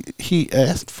mean, he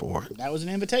asked for it. That was an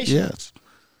invitation. Yes.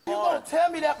 You gonna tell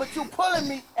me that, but you pulling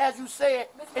me as you said.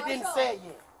 It didn't say it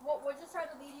yet. Well, we're just trying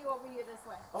to lead you over here this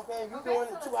way. Okay, you doing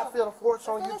it too. I feel the force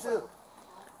on you too.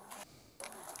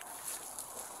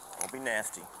 Don't be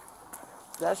nasty.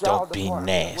 That's y'all Don't be department.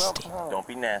 nasty. Welcome home. Don't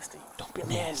be nasty. Don't be Your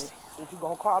mammy. nasty. If you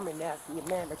gonna call me nasty, your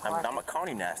man I'm not calling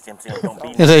you nasty. I'm saying don't be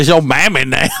He nasty. says your mammy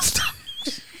nasty.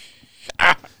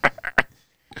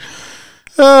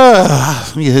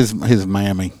 His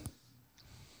mammy.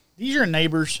 These are your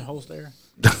neighbors, Holster.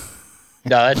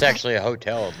 No, that's actually a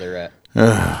hotel they're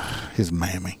at. His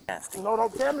mammy. No,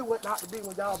 don't tell me what not to be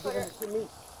when y'all doing it to me.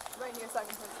 Right here, so I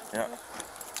can put this. Yeah.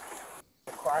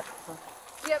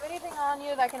 Do you have anything on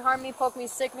you that can harm me, poke me,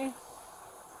 stick me?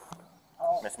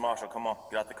 Miss Marshall, come on,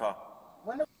 get out the car.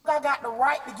 When the I got the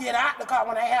right to get out the car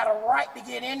when I had a right to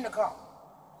get in the car?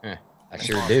 I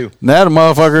sure do. Now the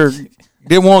motherfucker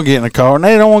didn't want to get in the car, and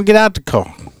they don't want to get out the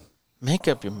car. Make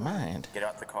up your mind. Get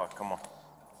out the car. Come on.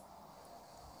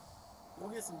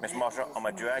 Miss Marshall, I'm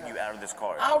gonna drag you out of this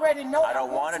car. I already know. I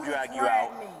don't want to you drag you drag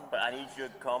out, me. but I need you to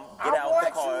come I get out the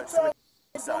want car. you So to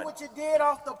we do can what you did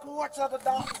off the porch of the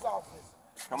doctor's office.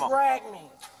 Come on. Drag me.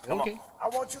 Come on. I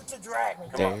want you to drag me.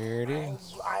 There it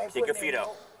is. I ain't Kick your putting feet in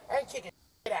out. I ain't kicking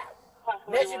it out.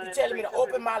 Next you be telling me to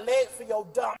open my leg for your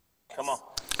dumb. Come on.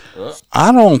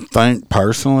 I don't think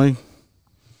personally,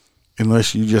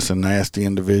 unless you're just a nasty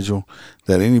individual,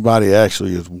 that anybody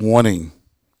actually is wanting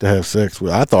to have sex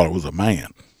with. I thought it was a man,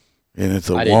 and it's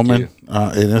a I did woman, too.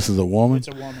 and this is a woman. It's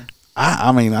a woman.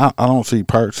 I mean, I don't see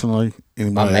personally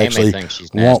anybody mammy actually thinks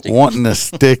she's nasty. wanting to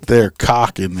stick their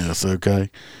cock in this. Okay,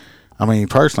 I mean,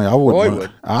 personally,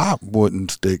 I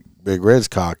wouldn't stick Big Red's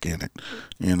cock in it,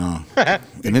 you know,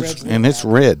 and it's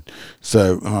red.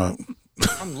 So,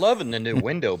 I'm loving the new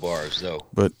window bars though.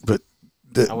 but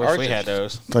I wish we had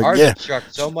those. like, Ours yeah,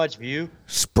 obstruct so much view.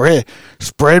 spread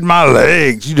my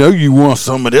legs. You know, you want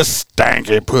some of this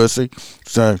stanky pussy.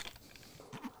 So,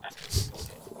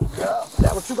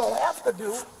 That's what you gonna have to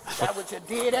do. That's what you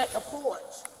did at the porch.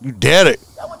 you did it.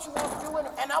 That's what you want to do,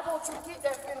 and I want you to get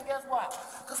that feeling. Guess why?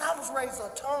 Because I was raised a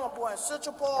tomboy in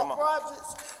Central Park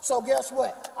Projects. So guess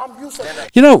what? I'm used to that.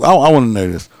 You know, I want to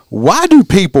know this. Why do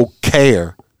people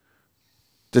care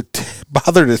to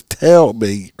bother to tell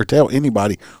me or tell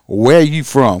anybody where you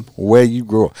from, where you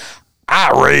grew up?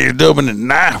 I raised up in the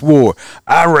Ninth Ward.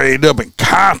 I raised up in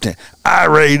Compton. I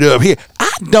raised up here.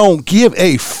 I don't give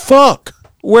a fuck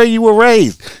where you were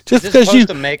raised. Just Is this because you supposed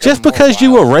to make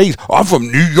 'em were more raised. I'm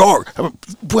from New York.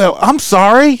 Well, I'm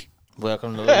sorry.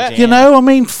 Welcome to Louisiana. You know, I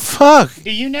mean, fuck. Do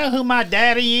you know who my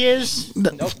daddy is?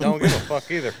 Nope, don't give a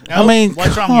fuck either. I mean,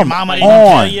 What's wrong? come Your mama didn't on.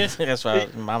 tell you? That's why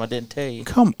Mama didn't tell you.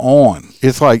 Come on.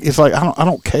 It's like I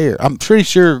don't care. I'm pretty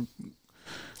sure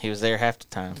He was there half the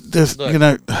time. this. Look, you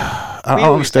know, I don't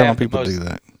always understand why have the people do most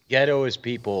that. Ghettoest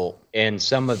people in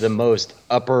some of the most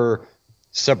upper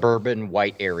suburban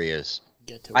white areas.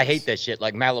 I hate that shit.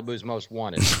 Like Malibu's Most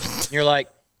Wanted. And you're like,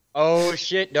 oh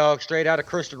shit, dog, straight out of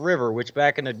Crystal River, which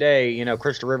back in the day, you know,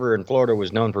 Crystal River in Florida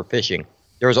was known for fishing.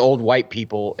 There was old white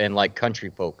people and like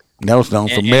country folk. That was known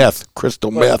for meth, crystal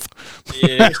meth.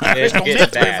 It's getting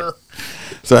Myth bad. River.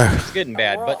 So It's getting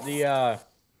bad. But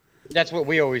that's what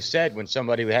we always said when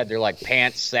somebody had their like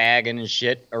pants sagging and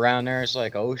shit around there. It's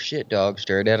like, oh shit, dog,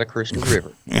 straight out of Crystal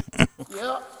River.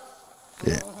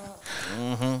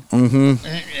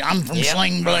 I'm from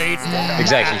Sling Blade.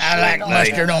 Exactly. I like Sling Blade.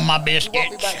 mustard on my You want me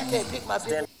biscuits. back? You can't pick my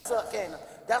big ass up, can you?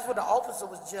 That's what the officer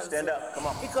was jealous Stand of. up, come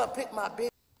on. He couldn't pick my big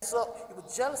ass up. He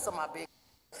was jealous of my big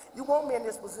ass. You want me in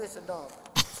this position, don't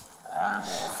you?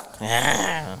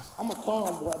 I'm a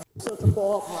tomboy. Such a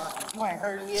ball blind. You ain't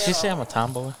heard me yet. She said I'm a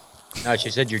tomboy. No, she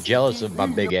said you're jealous of my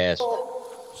big ass.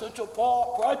 Such a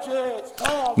ball project.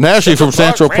 Tom. now she's from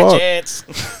Central Park. Bridget's.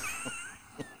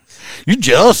 You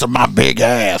jealous of my big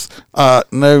ass?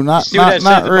 No, not See what that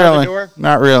said above the really. door?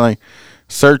 Not really.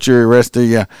 Search your arrest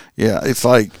yeah. It's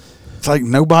like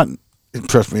nobody.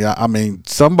 Trust me. I mean,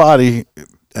 somebody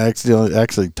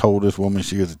actually told this woman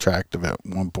she was attractive at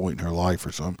one point in her life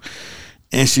or something,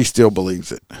 and she still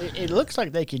believes it. It looks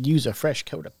like they could use a fresh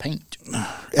coat of paint.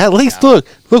 At least look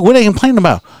what they complaining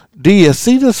about. Do you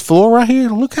see this floor right here?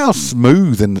 Look how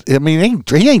smooth, and I mean,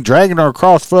 he ain't dragging her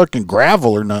across fucking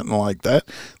gravel or nothing like that.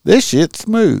 This shit's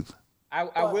smooth.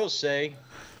 I will say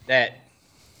that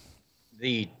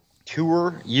the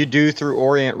tour you do through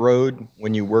Orient Road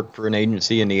when you work for an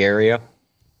agency in the area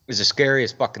is the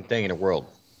scariest fucking thing in the world.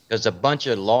 There's a bunch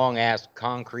of long-ass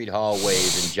concrete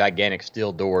hallways and gigantic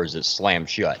steel doors that slam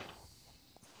shut.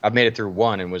 I made it through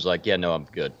one and was like, yeah, no, I'm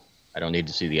good. I don't need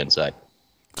to see the inside.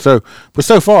 But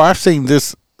so far, I've seen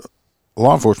this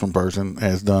law enforcement person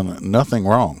has done nothing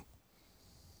wrong.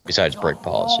 Besides break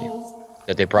policy.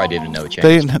 That they probably didn't know changed.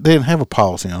 They didn't have a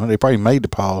policy on it. They probably made the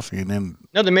policy and then...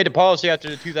 No, they made the policy after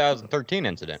the 2013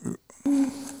 incident.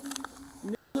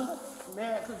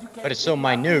 But it's so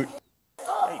minute.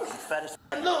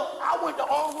 Look, I went to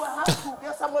Allwood High School.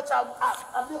 Guess how much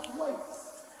I lift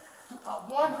weights?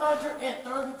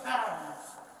 130 pounds.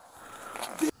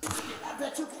 I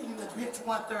bet you can't even bench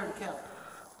 130 Kelly.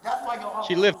 That's why your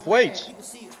She lift weights. You can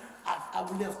see it. I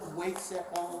lift weights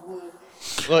at Allwood.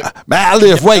 Look, man, I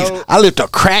lift weights. I lift a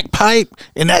crack pipe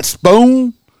and that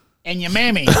spoon. And your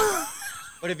mammy.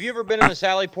 But have you ever been in a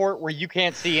Sallyport where you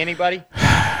can't see anybody?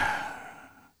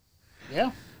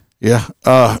 Yeah. Yeah.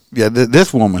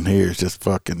 This woman here is just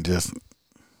fucking just...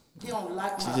 You don't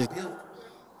like my ability.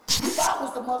 If I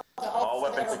was the motherfucking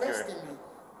officer that arrested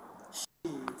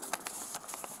me.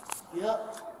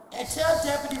 Yep. And tell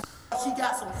deputy she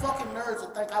got some fucking nerves to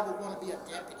think I would want to be a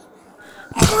deputy.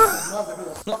 I was a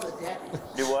motherhood, fuck a deputy.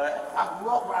 Do what? I grew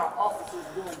up around officers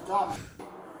doing dumb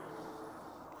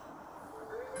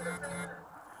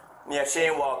Yeah, she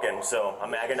ain't walking, so I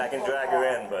mean, I can drag her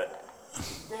in, but...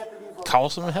 Call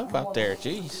some help out there.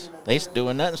 Jeez. They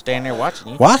doing nothing, standing there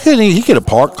watching you. Why couldn't he could have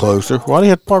parked closer? Why do he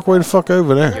have to park way the fuck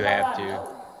over there? You have to.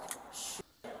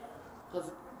 He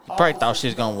probably thought she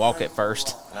was going to walk at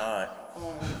first. All right.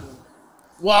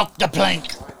 Walk the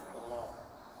plank.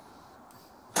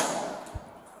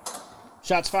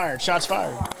 Shots fired. Shots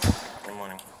fired. Good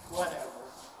morning.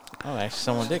 Oh, actually,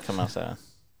 someone did come outside.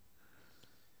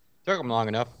 Took them long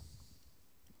enough.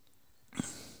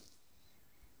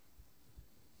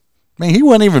 I mean, he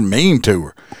wasn't even mean to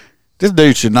her. This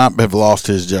dude should not have lost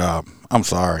his job. I'm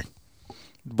sorry.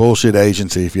 Bullshit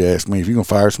agency, if you ask me. If you're going to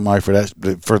fire somebody for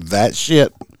that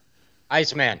shit.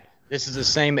 Iceman, this is the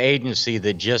same agency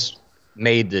that just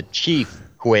made the chief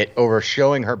quit over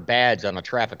showing her badge on a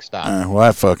traffic stop. Well,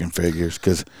 that fucking figures,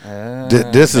 because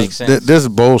this is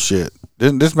bullshit.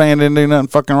 This man didn't do nothing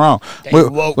fucking wrong.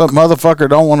 What motherfucker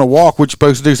don't want to walk? What you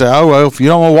supposed to do? Say, oh, well, if you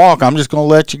don't want to walk, I'm just going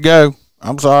to let you go.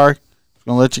 I'm sorry.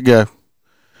 I'm going to let you go.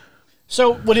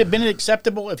 So would it have been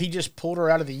acceptable if he just pulled her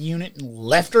out of the unit and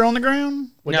left her on the ground?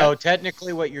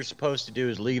 Technically what you're supposed to do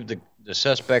is leave the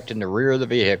suspect in the rear of the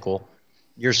vehicle.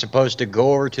 You're supposed to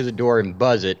go over to the door and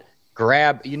buzz it.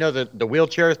 Grab, the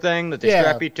wheelchair thing that they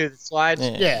strap you to the slides?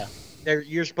 Yeah.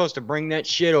 You're supposed to bring that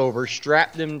shit over,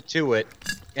 strap them to it,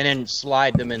 and then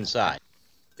slide them inside.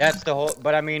 That's the whole,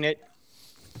 but I mean,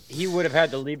 he would have had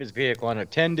to leave his vehicle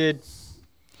unattended.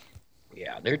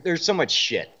 Yeah, there's so much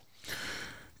shit.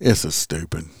 This is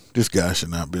stupid. This guy should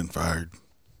not have been fired.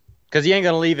 Because he ain't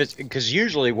going to leave it, because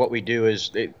usually what we do is,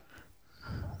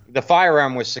 the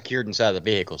firearm was secured inside the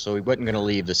vehicle, so he wasn't going to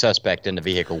leave the suspect in the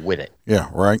vehicle with it. Yeah,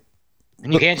 right.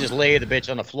 And you can't just lay the bitch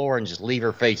on the floor and just leave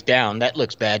her face down. That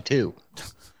looks bad, too.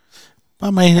 I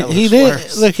mean, he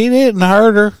didn't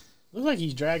hurt her. Looks like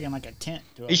he's dragging like a tent.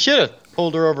 He should have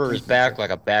pulled her over his back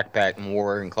like a backpack and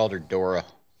wore her and called her Dora.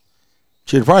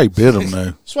 She'd have probably bit him,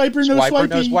 though. Swiper, no swiping.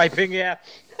 No swiping, yeah.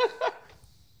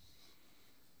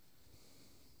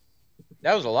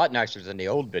 That was a lot nicer than the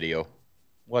old video.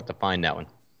 We'll have to find that one.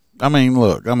 I mean,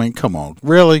 look. Come on.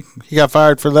 Really? He got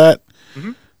fired for that?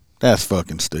 Mm-hmm. That's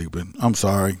fucking stupid. I'm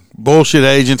sorry. Bullshit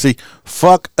agency.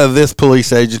 Fuck this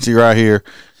police agency right here.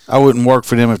 I wouldn't work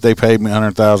for them if they paid me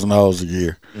 $100,000 a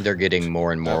year. They're getting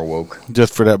more and more woke.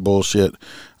 Just for that bullshit.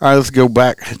 All right, let's go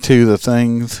back to the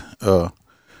things. A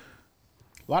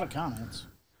lot of comments.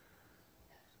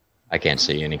 I can't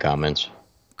see any comments.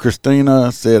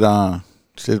 Christina said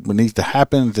what needs to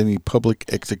happen is any public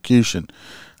execution.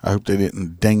 I hope they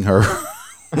didn't ding her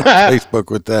on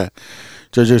Facebook with that.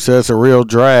 JoJo says a real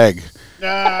drag.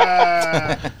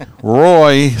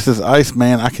 Roy says,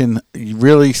 Iceman, I can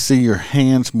really see your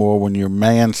hands more when you're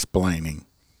mansplaining.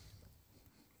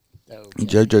 Okay.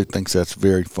 JoJo thinks that's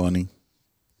very funny.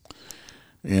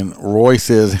 And Roy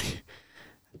says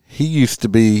he used to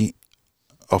be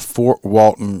a Fort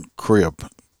Walton crib.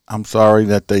 I'm sorry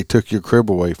that they took your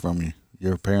crib away from you.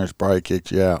 your parents probably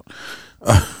kicked you out.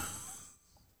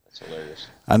 That's hilarious.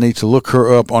 I need to look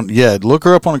her up on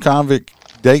the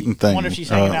convict dating thing. I wonder if she's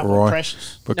hanging out Roy, with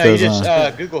Precious. because No, you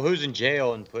just Google who's in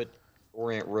jail and put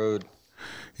Orient Road.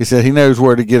 he said he knows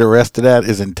where to get arrested at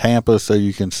is in Tampa, so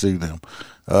you can sue them.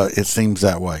 It seems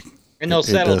that way. And they'll It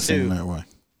settle does seem too. that way.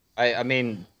 I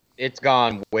mean, it's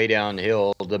gone way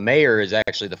downhill. The mayor is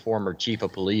actually the former chief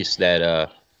of police. That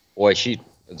she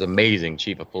is amazing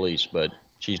chief of police, but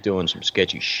she's doing some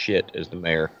sketchy shit as the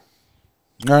mayor.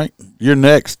 All right, you're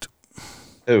next.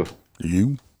 Who?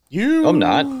 You? I'm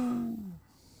not.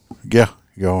 Yeah,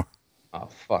 you are. Oh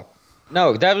fuck.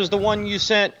 No, that was the one you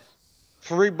sent.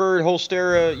 Freebird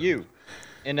Holstera you.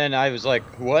 And then I was like,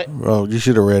 what? Well, you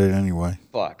should have read it anyway.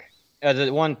 Fuck.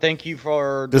 The one, thank you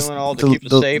for This- doing all to keep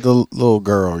us safe. The little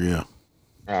girl, yeah.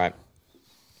 All right.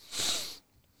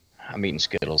 I'm eating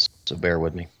Skittles, so bear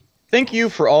with me. Thank you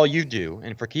for all you do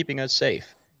and for keeping us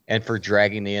safe and for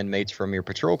dragging the inmates from your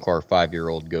patrol car,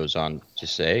 5-year-old goes on to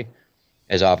say,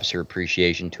 as Officer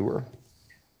Appreciation Tour.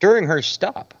 During her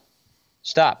stops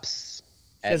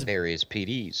at various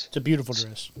PDs. It's a beautiful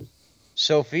dress.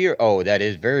 Sophia, oh, that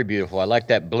is very beautiful. I like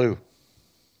that blue.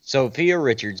 Sophia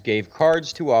Richards gave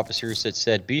cards to officers that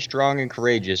said, be strong and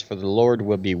courageous, for the Lord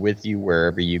will be with you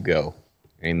wherever you go.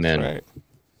 Amen. Right.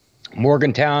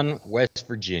 Morgantown, West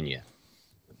Virginia.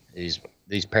 These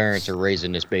parents are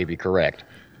raising this baby correct.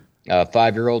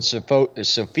 5-year-old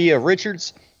Sophia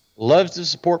Richards loves to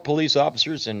support police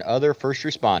officers and other first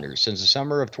responders. Since the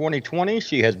summer of 2020,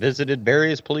 she has visited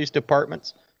various police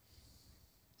departments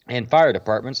and fire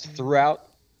departments throughout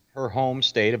her home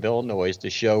state of Illinois to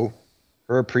show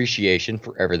her appreciation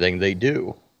for everything they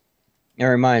do. It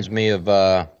reminds me of,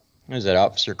 what is that,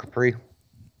 Officer Capri?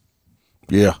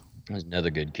 Yeah. That's another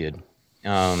good kid.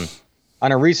 On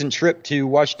a recent trip to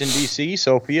Washington, D.C.,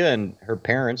 Sophia and her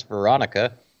parents,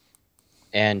 Veronica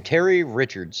and Terry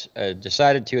Richards,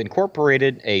 decided to incorporate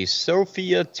a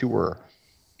Sophia tour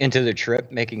into the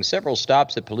trip, making several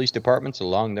stops at police departments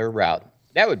along their route.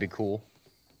 That would be cool.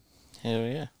 Hell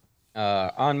yeah.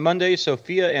 On Monday,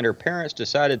 Sophia and her parents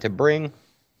decided to bring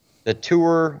the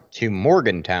tour to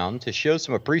Morgantown to show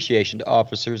some appreciation to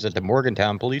officers at the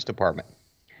Morgantown Police Department,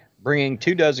 bringing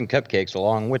 24 cupcakes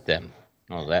along with them.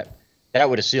 Oh, that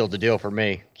would have sealed the deal for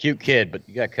me. Cute kid, but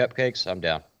you got cupcakes? I'm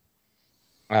down.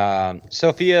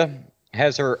 Sophia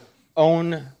has her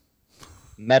own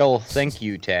metal thank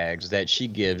you tags that she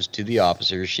gives to the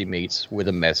officers she meets with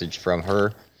a message from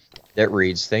her that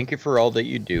reads, thank you for all that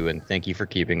you do and thank you for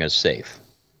keeping us safe.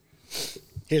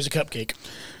 Here's a cupcake.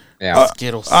 Yeah.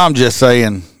 Skittles. I'm just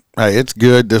saying, hey, it's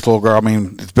good. This little girl, I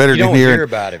mean, it's better You than don't hearing. hear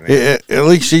about it, man. At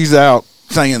least she's out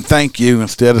saying thank you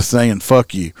instead of saying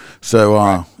fuck you. So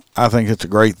I think it's a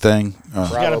great thing. She's got a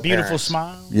Bravo, beautiful parents.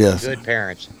 smile. Yes. Good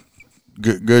parents.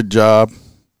 Good job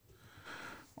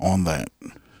on that.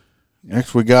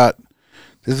 Next we got,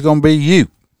 this is going to be you,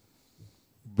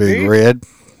 Big Me? Red.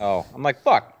 Oh, I'm like,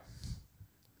 fuck.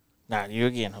 Nah, you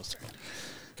again, Holster.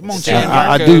 Come on, San Chad.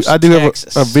 I Marcos, do have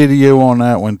Texas. a video on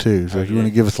that one too. So if you want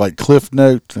to give us like cliff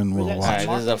notes, and we'll Where's that watch.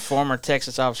 All right, this is a former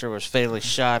Texas officer was fatally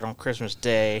shot on Christmas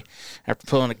Day after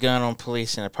pulling a gun on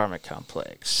police in an apartment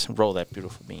complex. Roll that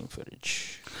beautiful beam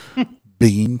footage.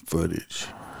 Bean footage.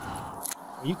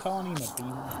 Are you calling him a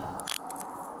beaner?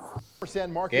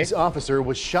 San Marcos officer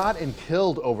was shot and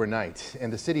killed overnight,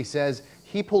 and the city says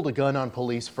he pulled a gun on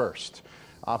police first.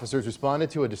 Officers responded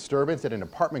to a disturbance at an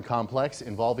apartment complex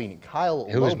involving Kyle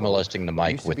Who was Lobo, molesting the who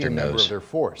mic used to with be their a member nose? of their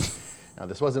force. Now,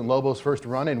 this wasn't Lobo's first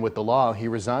run-in with the law. He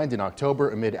resigned in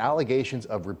October amid allegations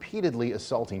of repeatedly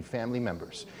assaulting family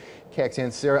members.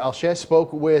 KXAN's Sarah Alshes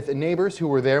spoke with neighbors who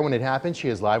were there when it happened. She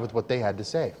is live with what they had to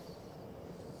say.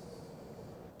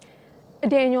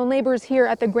 Daniel, neighbors here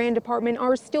at the Grand Department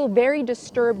are still very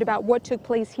disturbed about what took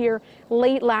place here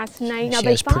late last night. Now, She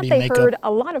they has thought pretty they makeup. heard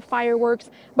a lot of fireworks,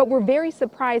 but were very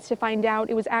surprised to find out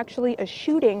it was actually a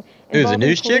shooting Who's, the involving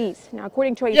news chick? police. Now,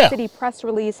 according to a Yeah. city press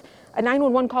release, a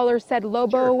 911 caller said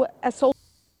Lobo assaulted.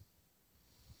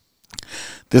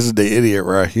 This is the idiot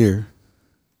right here.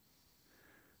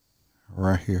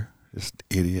 Right here. This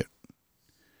idiot.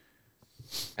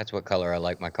 That's what color I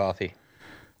like my coffee.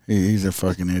 He's a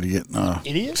fucking idiot.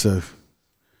 Idiot? So,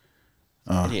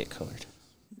 Idiot colored.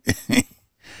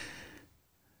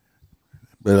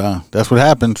 but that's what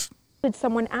happens.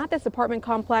 Someone at this apartment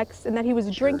complex and that he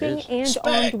was drinking is. and Specs.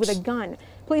 armed with a gun.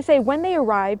 Police say when they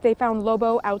arrived, they found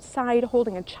Lobo outside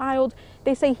holding a child.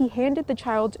 They say he handed the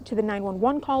child to the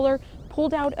 911 caller,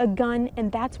 pulled out a gun,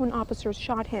 and that's when officers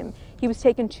shot him. He was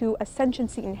taken to Ascension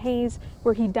Seton Hayes,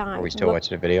 where he died. Are we still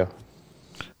watching the video?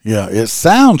 Yeah, it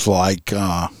sounds like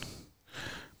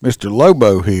Mr.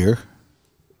 Lobo here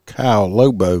Kyle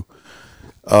Lobo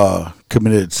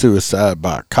committed suicide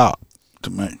by a cop to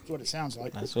me. That's what it sounds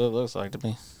like. That's what it looks like to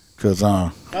me. Because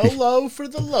Low for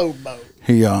the Lobo.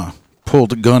 he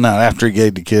pulled the gun out after he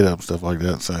gave the kid up and stuff like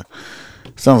that. So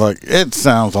it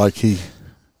sounds like he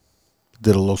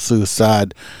did a little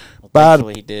suicide.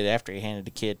 Thankfully, he did after he handed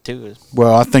the kid to us.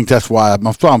 Well, I think that's why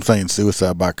I'm saying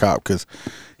suicide by a cop, because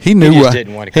he knew He just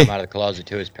didn't want to come out of the closet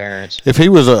to his parents. If he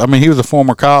was he was a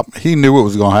former cop. He knew what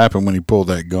was going to happen when he pulled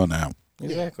that gun out.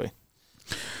 Exactly.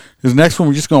 This next one,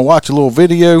 we're just going to watch a little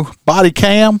video, body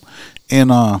cam, and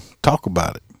talk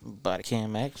about it. Body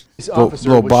cam action.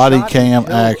 Little body cam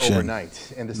action.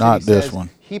 And the Not city this says one.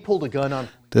 He pulled a gun on.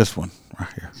 This one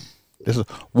right here. This is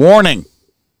warning.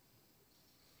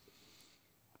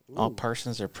 All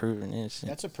persons are proven innocent.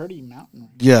 That's a pretty mountain.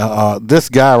 Yeah, this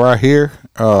guy right here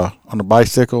on the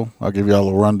bicycle. I'll give you all a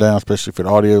little rundown, especially for the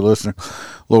audio listener. A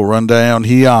little rundown.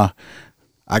 He, I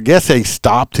guess they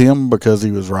stopped him because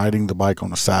he was riding the bike on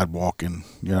the sidewalk, and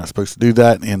you're not supposed to do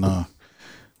that. And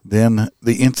then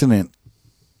the incident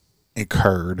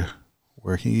occurred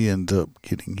where he ended up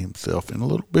getting himself in a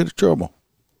little bit of trouble.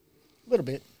 A little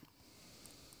bit.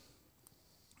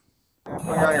 When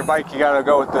you're on your bike, you gotta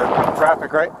go with the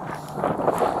traffic, right?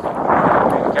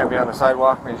 You can't be on the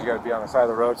sidewalk. Means you gotta be on the side of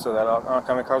the road so that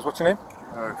oncoming cars. What's your name?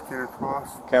 Kenneth Wallace.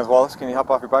 Kenneth Wallace. Can you hop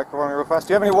off your bike for me real fast?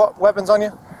 Do you have any weapons on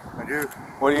you? I do.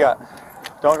 What do you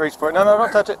got? Don't reach for it. No,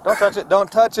 don't touch it. Don't touch it.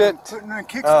 Don't touch it. Putting the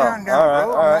kickstand down, all right,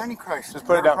 bro. all right. I'm Antichrist. Just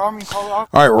put it down. All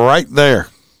right, right there.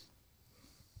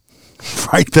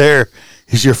 Right there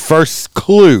is your first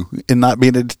clue in not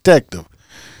being a detective.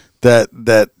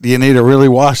 That you need to really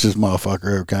watch this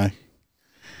motherfucker, okay?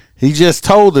 He just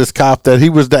told this cop that he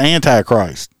was the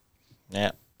Antichrist.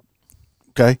 Yeah.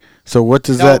 Okay? So what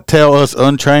does that tell us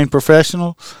untrained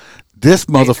professionals? This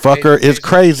motherfucker is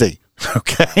crazy.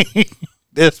 Okay?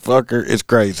 This fucker is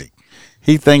crazy.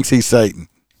 He thinks he's Satan.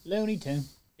 Looney Tune.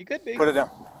 He could be. Put it down.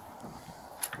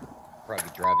 Probably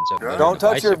driving something. Don't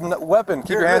touch your weapon. Keep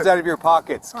your hands out of your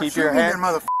pockets. Keep your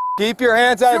hands. Keep your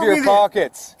hands out of your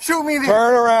pockets. Shoot me then.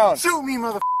 Turn around. Shoot me,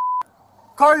 mother.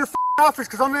 Call your office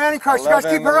because I'm the Antichrist. You guys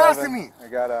keep harassing me. I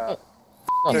got a.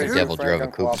 The devil drove a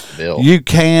coupe to Bill. You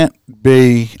can't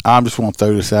be, I just want to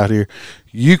throw this out here.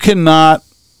 You cannot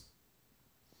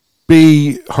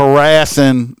be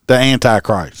harassing the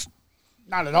Antichrist.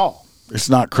 Not at all. It's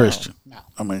not Christian. No.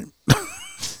 I mean,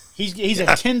 he's a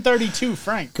 1032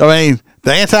 Frank. I mean,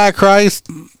 the Antichrist,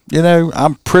 you know,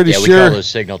 I'm pretty we sure call those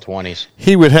signal 20s.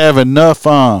 He would have enough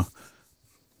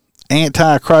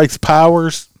Antichrist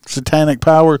powers, satanic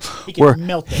powers, where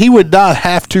he would not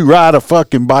have to ride a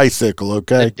fucking bicycle,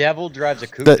 okay? The devil drives a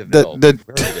coupe to Bill.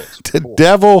 The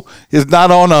devil is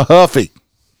not on a Huffy.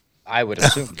 I would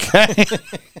assume. Okay.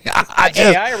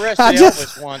 I arrested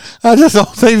Elvis once. I just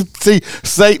don't see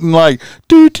Satan like,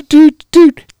 doot,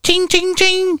 ching, ching,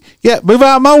 ching. Yeah, move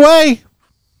out of my way.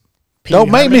 Don't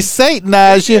make me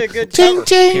Satanize you. Ching,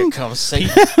 ching. Here comes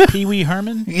Satan. Pee Wee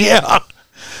Herman. Yeah.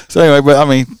 So anyway, but I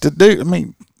mean,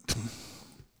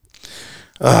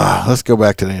 let's go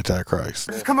back to the Antichrist.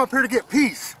 Just come up here to get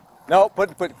peace. No,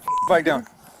 put bike down.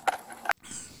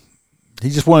 He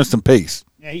just wanted some peace.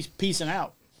 Yeah, he's peacing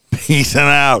out. Peacing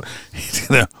out. He's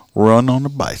gonna run on a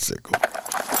bicycle.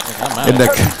 And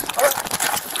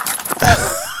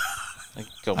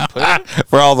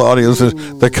for all the audience,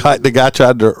 the guy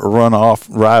tried to run off,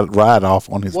 ride off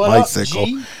on his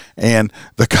bicycle, and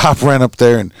the cop ran up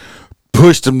there and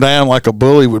pushed him down like a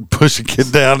bully would push a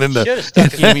kid down in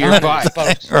your bike,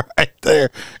 right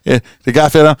there. And the guy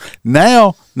fell down.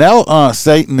 Now,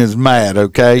 Satan is mad.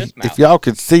 Okay, if y'all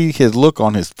could see his look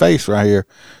on his face right here,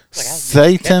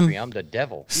 Satan. I'm the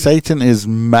devil. Satan is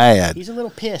mad. He's a little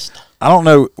pissed. I don't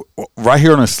know. Right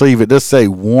here on his sleeve, it does say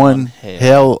one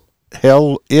hell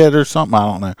it or something. I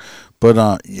don't know,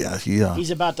 but yeah,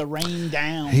 he's about to rain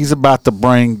down. He's about to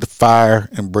bring the fire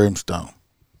and brimstone.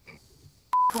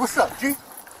 What's up, G?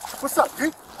 What's up, G?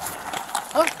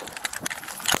 Huh?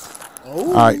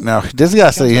 All right, now this guy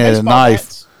said he had a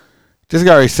knife. This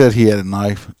guy already said he had a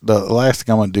knife. The last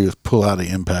thing I'm gonna do is pull out an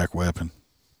impact weapon.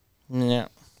 Yeah.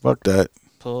 Fuck that.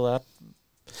 Pull out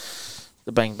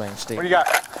the bang bang stick. What do you got?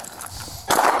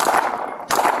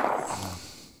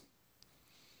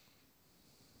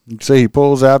 You see, he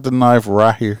pulls out the knife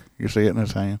right here. You see it in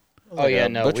his hand. Oh yeah,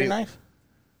 no butcher knife.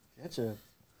 That's a.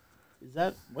 Is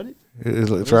that what it?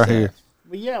 It's right here.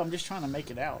 Well, yeah, I'm just trying to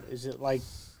make it out. Is it like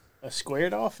a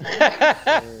squared off?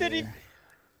 Did he?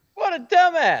 What a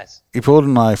dumbass! He pulled a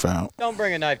knife out. Don't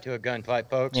bring a knife to a gunfight,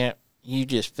 folks. Yeah, you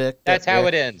just fucked. That's how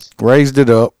it ends. Raised it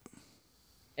up.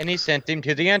 And he sent him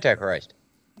to the Antichrist.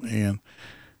 And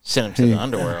sent him to the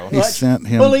underworld. He sent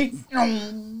him. Bully.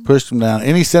 Put pushed him down,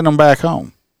 and he sent him back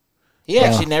home. He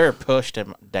actually never pushed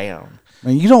him down. I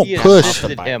mean, you don't He push.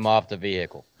 assisted him off the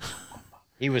vehicle.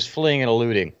 He was fleeing and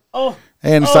eluding. Oh,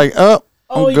 And it's like,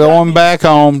 I'm going back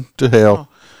home to hell.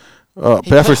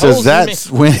 Pepper says that's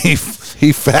when he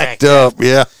facked up.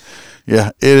 Yeah,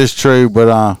 it is true.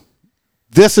 But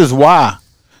this is why.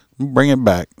 Bring it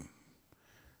back.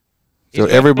 So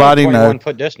everybody knows.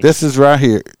 This is right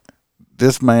here.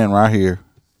 This man right here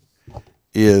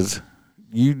is,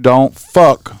 you don't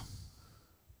fuck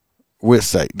with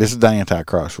Satan. This is the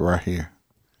Antichrist right here.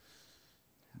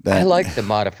 I like the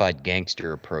modified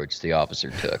gangster approach the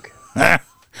officer took.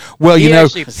 Well, he you know,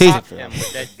 actually popped him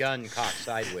with that gun cocked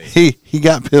sideways. He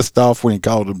got pissed off when he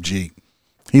called him G.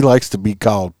 He likes to be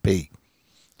called P.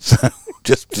 So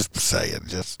just saying,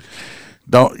 just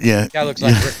don't. Yeah, Guy looks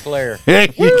like Ric Flair. He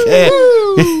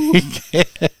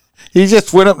can't. He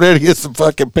just went up there to get some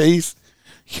fucking peace.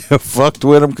 You fucked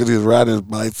with him because he was riding his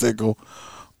bicycle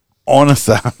on a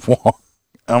sidewalk.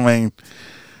 I mean,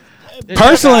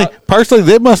 personally,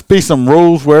 there must be some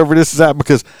rules wherever this is at,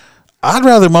 because I'd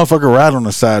rather motherfucker ride on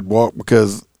the sidewalk,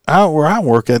 because where I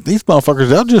work at, these motherfuckers,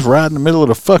 they'll just ride in the middle of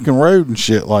the fucking road and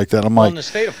shit like that. I'm like, in the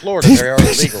state of Florida, they are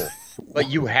illegal, but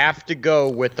you have to go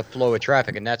with the flow of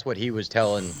traffic, and that's what he was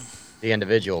telling the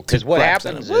individual. Because what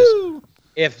happens is,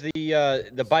 if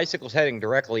the bicycle's heading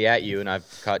directly at you, and I've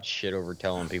caught shit over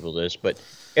telling people this, but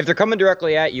if they're coming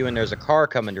directly at you and there's a car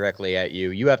coming directly at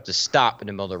you, you have to stop in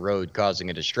the middle of the road, causing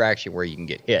a distraction where you can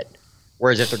get hit.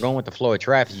 Whereas if they're going with the flow of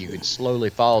traffic, you can slowly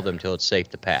follow them till it's safe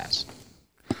to pass.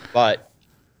 But,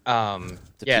 yeah,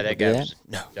 that guy was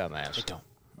a dumbass. They don't.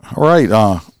 all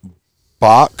right,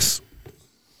 Box,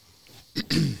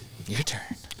 Your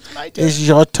turn. it's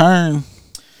your turn.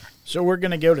 So we're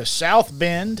going to go to South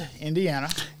Bend, Indiana.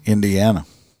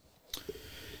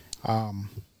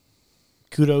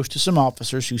 Kudos to some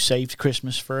officers who saved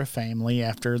Christmas for a family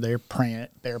after their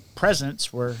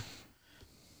presents were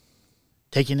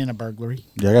taken in a burglary.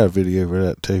 Yeah, I got a video for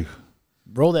that too.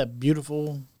 Roll that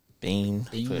beautiful bean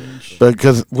footage.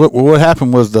 Because what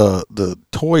happened was the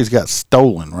toys got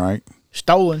stolen, right?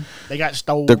 Stolen. They got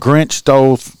stolen. The Grinch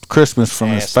stole Christmas from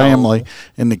his family,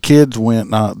 and the kids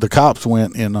went. The cops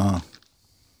went and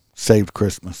saved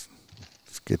Christmas.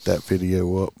 Let's get that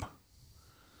video up.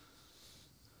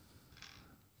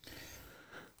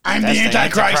 I'm the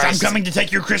Antichrist. I'm coming to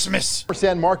take your Christmas.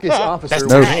 San Marcos officer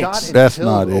No, was shot and that's killed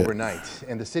not it. overnight,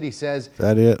 and the city says Is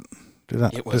that it?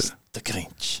 It was the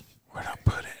Grinch. Where'd I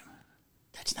put it?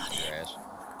 That's not it.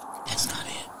 That's not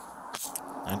it.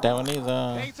 Not that one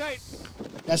either.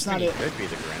 That's not it. Could be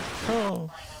the Grinch. Oh.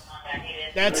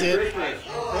 That's it. Oh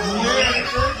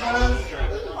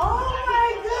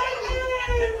my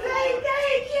goodness! Say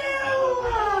thank you!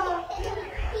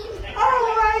 Oh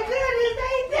my goodness!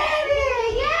 They did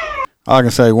it! Yeah! I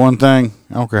can say one thing.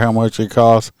 I don't care how much it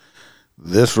costs.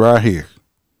 This right here,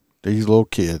 these little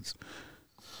kids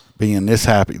being this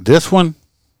happy. This one,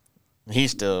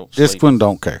 He's still this sleeping. one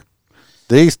don't care.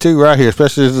 These two right here,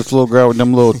 especially this little girl with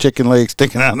them little chicken legs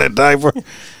sticking out of that diaper,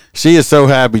 she is so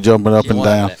happy jumping up and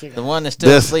down. The one that's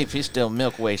still asleep, he's still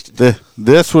milk wasted.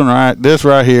 This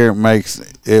right here makes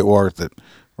it worth it,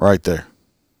 right there.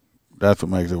 That's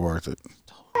what makes it worth it.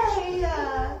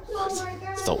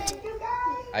 Salt.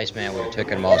 Iceman would have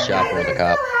taken them all shopping with a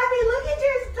cop. Happy, look at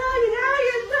your stuff. Now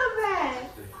you're so bad.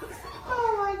 Oh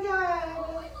my god.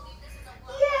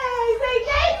 Yay! Say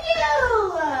thank you.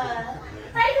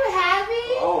 Are you happy?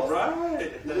 All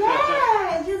right.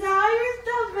 Yeah, just all your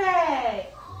stuff back.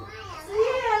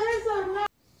 Yeah, that's so nice.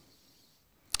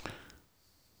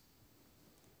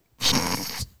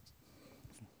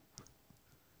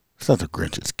 It's not the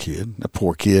Grinch's kid. That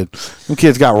poor kid. Them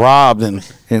kids got robbed, and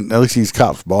at least these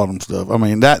cops bought them stuff. I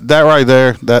mean, that right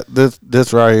there,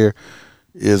 this right here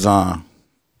is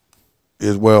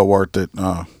well worth it.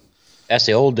 That's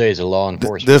the old days of law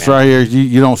enforcement. This right here,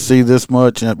 you don't see this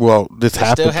much. Well, this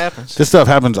happens. still happens. This stuff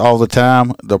happens all the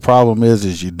time. The problem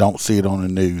is you don't see it on the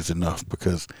news enough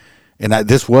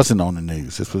this wasn't on the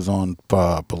news. This was on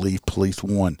Police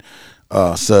One.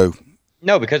 So.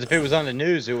 No, because if it was on the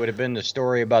news, it would have been the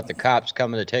story about the cops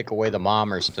coming to take away the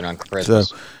mom or something on Christmas.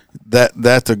 So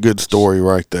that's a good story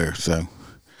right there. So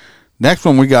next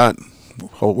one we got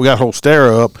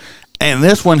Holstera up, and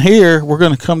this one here we're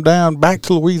going to come down back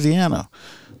to Louisiana,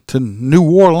 to New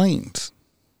Orleans.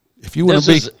 If you want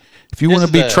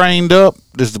to be trained up,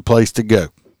 this is the place to go.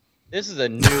 This is a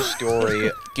new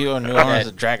story. Go to New Orleans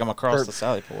and drag them across the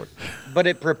Sally Port. But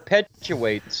it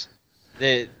perpetuates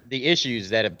the issues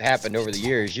that have happened over the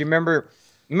years. You remember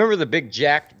the big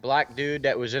jacked black dude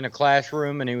that was in a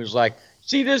classroom and he was like,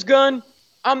 "See this gun?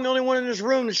 I'm the only one in this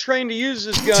room that's trained to use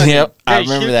this gun. Yep, I He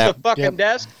remember shoots that. the fucking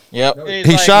desk. Yep. and he's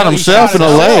He like, shot "No, himself in the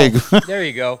leg." There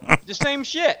you go. The same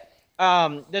shit.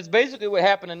 That's basically what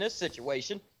happened in this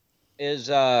situation. Is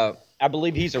I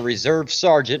believe he's a reserve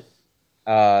sergeant.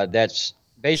 That's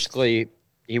basically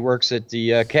he works at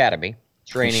the academy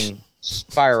training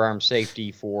firearm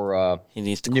safety for he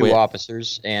needs to new quit.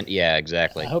 officers. And yeah,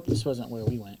 exactly. I hope this wasn't where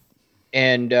we went.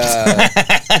 And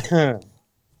I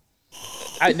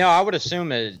would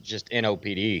assume it's just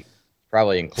NOPD,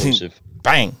 probably inclusive.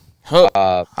 Bang.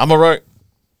 I'm all right.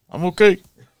 I'm okay.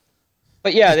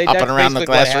 But yeah, Hopping that's around the basically what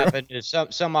classroom. happened. Is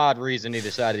some odd reason he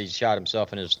decided he shot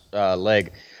himself in his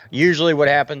leg. Usually, what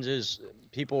happens is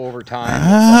people over time.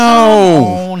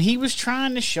 Oh, he was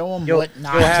trying to show him what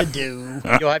not to do.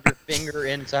 You'll have your finger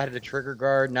inside of the trigger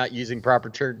guard, not using proper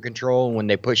trigger control, and when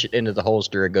they push it into the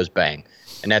holster, it goes bang,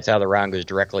 and that's how the round goes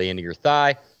directly into your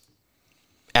thigh,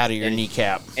 out of your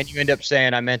kneecap, and you end up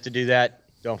saying, "I meant to do that.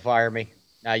 Don't fire me."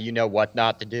 Now you know what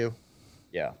not to do.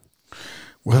 Yeah.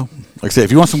 Well, like I said,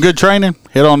 if you want some good training,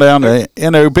 head on down to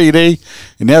NOPD,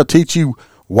 and they'll teach you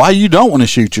why you don't want to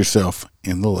shoot yourself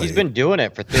in the leg. He's been doing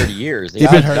it for 30 years. He's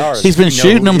been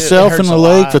shooting himself in the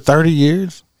leg for 30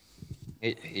 years.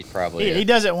 He probably. He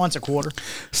does it once a quarter.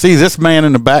 See, this man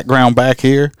in the background back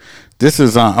here, this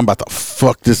is, I'm about to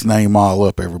fuck this name all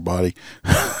up, everybody.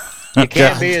 It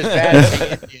can't be as bad as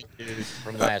the Indian dude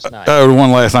from last night. Oh, the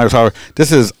one last night was hard.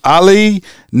 This is Ali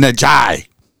Najai.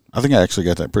 I think I actually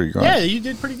got that pretty right. Yeah, you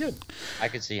did pretty good. I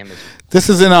could see him as. This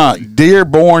is in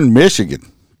Dearborn,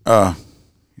 Michigan.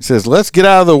 He says, let's get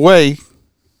out of the way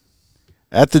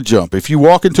at the jump. If you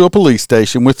walk into a police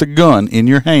station with a gun in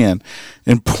your hand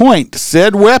and point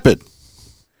said weapon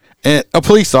at a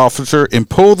police officer and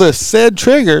pull the said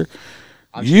trigger,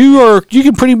 you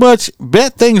can pretty much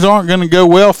bet things aren't going to go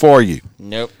well for you.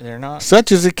 Nope, they're not.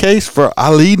 Such is the case for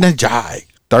Ali Najai,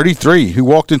 33, who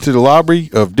walked into the lobby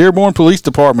of Dearborn Police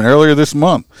Department earlier this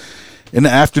month in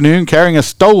the afternoon carrying a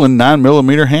stolen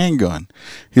 9mm handgun.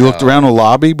 He looked around the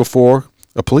lobby before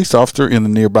a police officer in the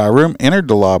nearby room entered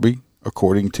the lobby,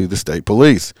 according to the state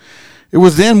police. It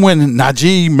was then when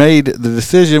Najee made the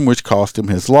decision which cost him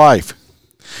his life.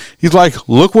 He's like,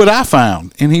 look what I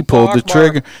found. And he pulled the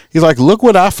trigger. He's like, look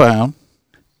what I found.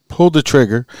 Pulled the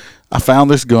trigger. I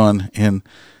found this gun. And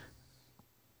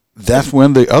that's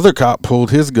when the other cop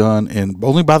pulled his gun. And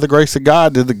only by the grace of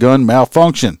God did the gun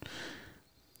malfunction.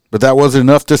 But that wasn't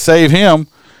enough to save him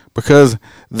because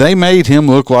they made him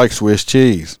look like Swiss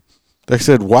cheese. They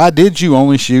said, why did you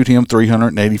only shoot him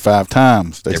 385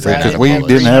 times? They said, because we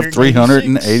didn't have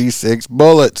 386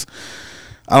 bullets.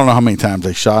 I don't know how many times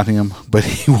they shot him, but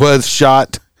he was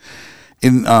shot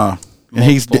in, and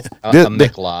he's dead.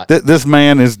 This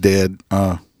man is dead.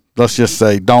 Let's just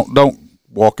say, don't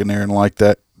walk in there and like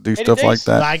that. Do stuff like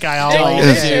that. Like I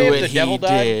always do what he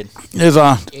did.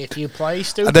 If you play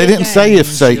stupid they didn't say if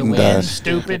games, Satan you win does.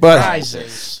 stupid But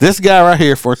prizes. this guy right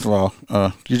here, first of all,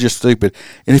 you're just stupid.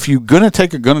 And if you're going to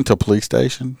take a gun into a police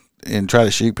station and try to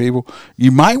shoot people,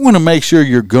 you might want to make sure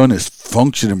your gun is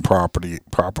functioning properly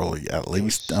at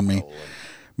least. I mean,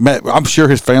 I'm sure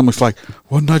his family's like,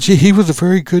 well, Najee, he was a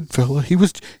very good fella. He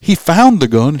found the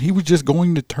gun. He was just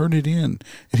going to turn it in.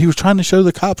 And he was trying to show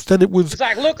the cops that it was. It's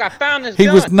like, look, I found this He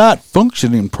gun. was not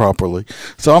functioning properly.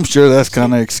 So I'm sure that's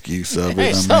kind of excuse of it.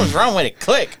 Hey, something's wrong with it.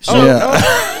 Click.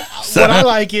 What I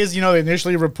like is, they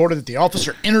initially reported that the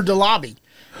officer entered the lobby.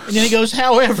 And then it goes,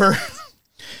 however,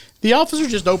 the officer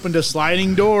just opened a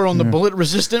sliding door on the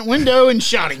bullet-resistant window and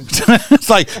shot him.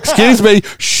 It's like, excuse me,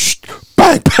 shh,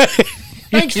 bang, bang.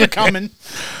 Thanks for coming.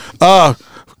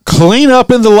 Clean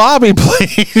up in the lobby,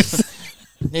 please.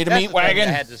 Need a That's meat the thing wagon?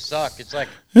 that had to suck. It's like,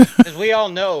 because we all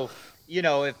know,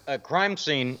 if a crime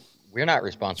scene, we're not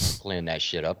responsible for cleaning that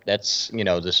shit up. That's,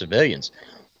 the civilians.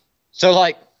 So,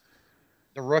 like,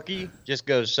 the rookie just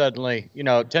goes suddenly,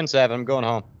 10-7, I'm going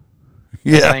home.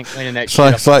 Yeah. I ain't cleaning that It's shit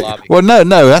like, up in the lobby. well,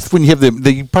 no. That's when you have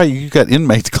you got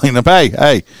inmates clean up.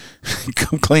 Hey,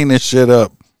 come clean this shit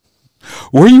up.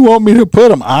 Where you want me to put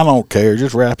them? I don't care.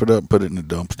 Just wrap it up and put it in the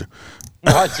dumpster.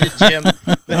 Watch it, Jim.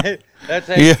 That's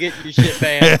how you get your shit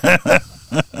banned.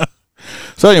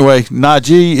 So anyway,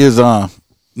 Najee is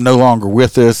no longer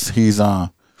with us. He's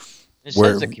It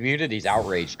says the community's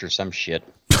outraged or some shit.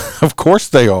 Of course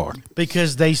they are.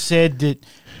 Because they said that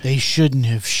they shouldn't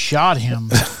have shot him.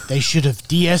 They should have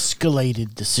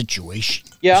de-escalated the situation.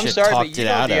 Yeah, I'm sorry, but you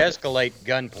don't de-escalate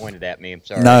gun pointed at me. I'm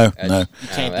sorry. No. You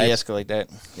can't de-escalate that.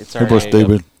 It's People are already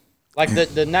stupid. Like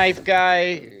the knife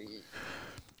guy,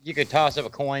 you could toss up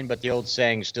a coin, but the old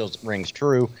saying still rings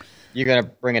true. You're going to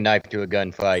bring a knife to a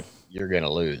gunfight, you're going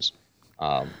to lose.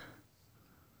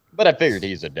 But I figured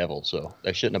he's a devil, so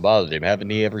that shouldn't have bothered him. Haven't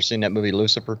you ever seen that movie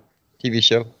Lucifer TV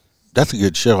show? That's a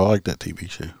good show. I like that TV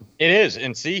show. It is.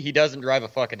 And see, he doesn't drive a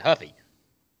fucking Huffy.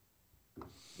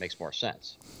 Makes more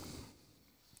sense.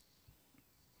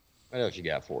 What else you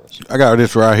got for us? I got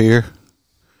this right here.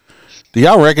 Do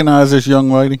y'all recognize this young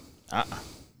lady?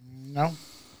 No.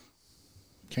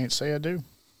 Can't say I do.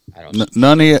 I don't.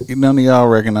 None of y'all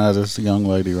recognize this young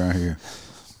lady right here.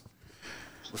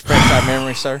 Refresh our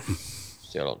memory, sir.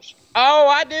 Oh,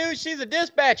 I do. She's a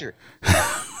dispatcher.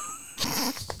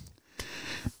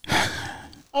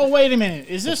 Oh, wait a minute.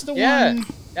 Is this the one?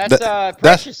 That's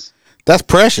Precious. That's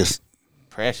Precious.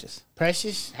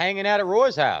 Precious? Hanging out at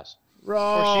Roy's house. Right.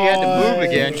 Of course, she had to move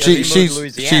again. 'Cause he moved to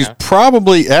Louisiana. She's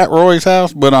probably at Roy's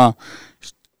house, but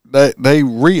they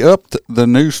re-upped the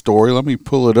news story. Let me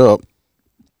pull it up.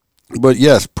 But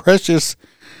yes, Precious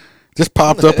just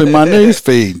popped up in my news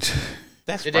feed.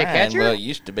 That's Did they catch her? Well, it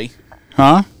used to be.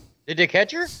 Huh? Did they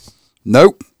catch her?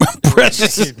 Nope.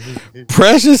 Precious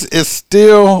is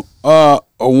still a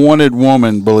wanted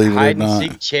woman, believe it or Hide and not.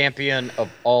 seek champion of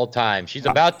all time. She's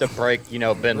about to break,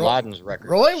 Bin Laden's record.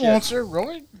 Roy Shit. wants her.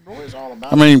 Roy's all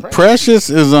about I mean, it. Precious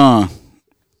is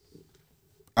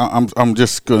I'm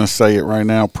just gonna say it right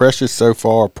now. Precious so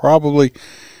far probably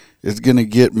is gonna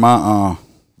get my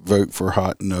vote for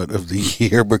Hot Nut of the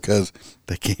Year because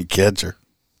they can't catch her.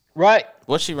 Right.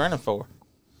 What's she running for?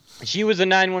 She was a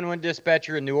 911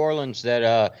 dispatcher in New Orleans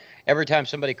that every time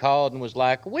somebody called and was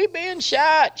like, "We being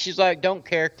shot," she's like, "Don't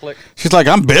care." Click. She's like,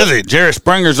 I'm busy. Jerry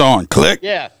Springer's on. Click.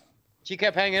 Yeah. She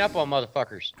kept hanging up on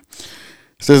motherfuckers.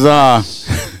 Says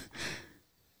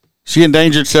she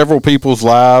endangered several people's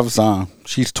lives.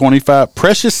 She's 25.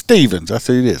 Precious Stevens. That's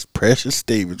who it is. Precious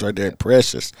Stevens right there.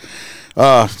 Precious.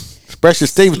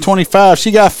 Precious Stevens, 25. She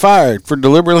got fired for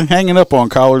deliberately hanging up on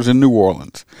callers in New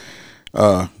Orleans.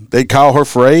 They'd call her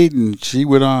for aid, and she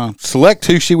would select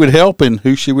who she would help and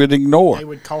who she would ignore. They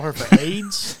would call her for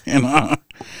AIDS. And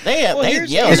They yelling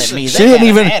at me. she They didn't had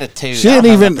even an attitude. she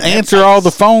didn't even answer all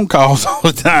the phone calls all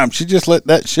the time. She just let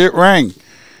that shit ring.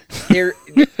 Here,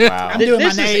 Wow.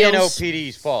 this is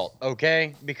NOPD's fault,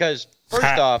 okay? Because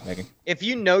first off, if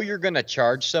you know you're going to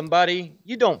charge somebody,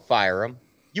 you don't fire them.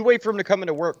 You wait for them to come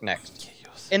into work next,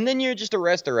 and then you just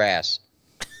arrest their ass.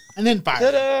 And then fire.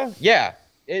 Ta-da. Yeah,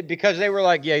 because they were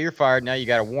like, "Yeah, you're fired now. You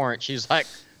got a warrant." She's like,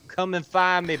 "Come and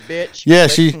find me, bitch." Yeah,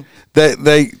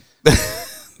 Like,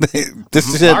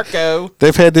 this shit, Marco.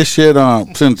 they've had this shit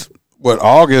since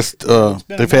August.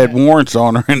 They've had warrants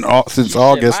on her since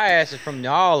August. My ass is from New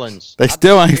Orleans. They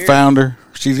still ain't found her.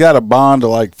 She's got a bond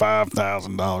of like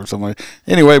 $5,000 something like that.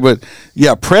 Anyway, but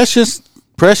yeah, Precious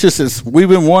is. We've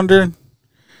been wondering,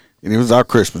 and it was our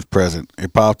Christmas present.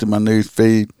 It popped in my news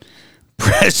feed.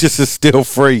 Precious is still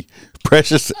free.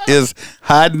 Precious is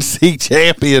hide and seek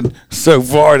champion so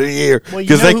far this year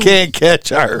because they can't catch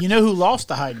her. You know who lost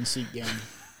the hide and seek game?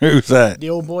 Who's that?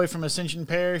 The old boy from Ascension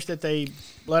Parish that they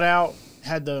let out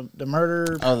had the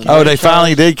murder. Oh, they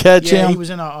finally did catch him? He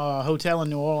was in a hotel in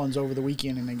New Orleans over the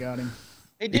weekend, and they got him.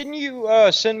 Hey, didn't you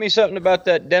send me something about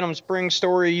that Denham Springs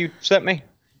story you sent me,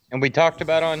 and we talked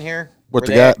about on here? What,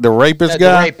 the rapist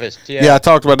guy? The rapist, yeah. Yeah, I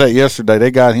talked about that yesterday.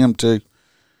 They got him too.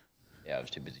 Yeah, I was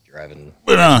too busy driving.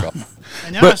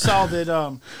 And now I saw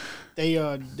that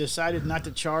they decided not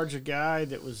to charge a guy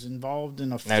that was involved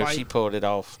in a fight. No, she pulled it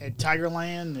off at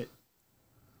Tigerland that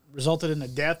resulted in a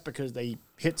death because they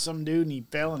hit some dude and he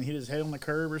fell and hit his head on the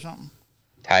curb or something.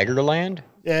 Tigerland?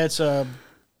 Yeah, it's a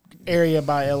area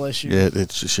by LSU. Yeah,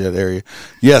 it's a shit area.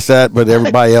 Yes, but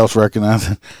everybody else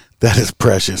recognizes that is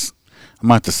Precious. I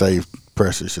might have to save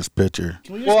Precious's picture.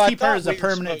 Can we just keep her as a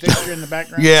permanent fixture in the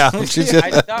background? Yeah.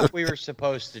 I thought we were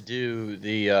supposed to do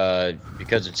the,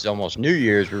 because it's almost New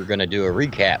Year's, we were going to do a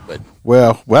recap, but.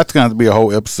 Well, that's going to be a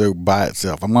whole episode by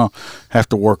itself. I'm going to have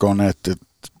to work on that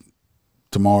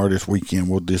tomorrow, this weekend.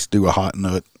 We'll just do a Hot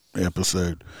Nut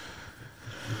episode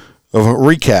of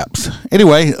recaps.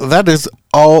 Anyway, that is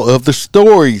all of the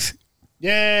stories.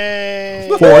 Yay!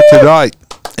 For tonight.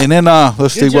 And then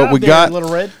let's see what we got.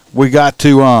 Little Red. We got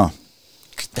to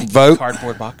vote.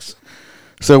 Cardboard box.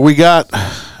 So we got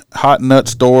Hot Nut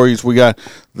stories. We got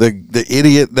the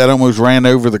idiot that almost ran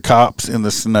over the cops in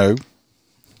the snow.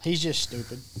 He's just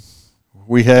stupid.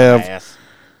 We have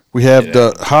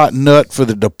the Hot Nut for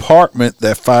the department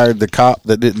that fired the cop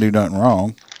that didn't do nothing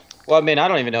wrong. Well, I mean, I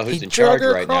don't even know who's in charge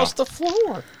right now. Across the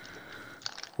floor.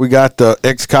 We got the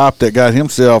ex-cop that got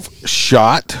himself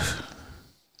shot.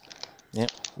 Yep.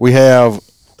 We have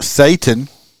Satan.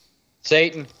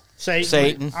 Satan.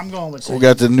 I'm going with Satan. We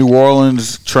got the New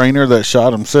Orleans trainer that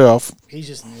shot himself. He's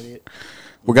just an idiot.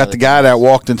 We got the guy that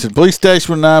walked into the police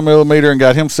station with 9mm and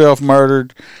got himself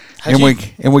murdered.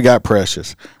 and we got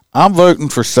Precious. I'm voting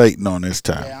for Satan on this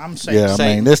time. Yeah, I'm Satan. Yeah,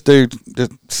 I mean, this dude,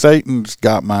 Satan's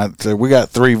got so we got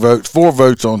 4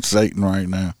 votes on Satan right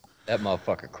now. That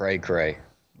motherfucker cray.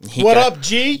 What up,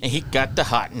 G? And he got the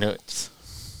hot nuts.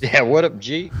 Yeah, what up,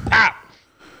 G? Pow!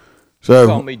 So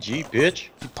Call me G, bitch.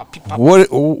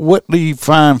 What do you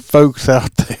find folks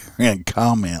out there in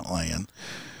comment land,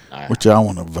 which I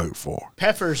want to vote for?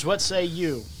 Peppers, what say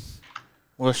you?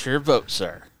 What's your vote,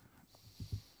 sir?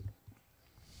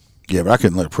 Yeah, but I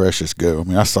couldn't let Precious go. I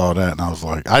mean, I saw that and I was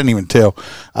like, I didn't even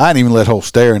let whole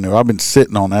stare in there. I've been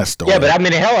sitting on that story. Yeah, but I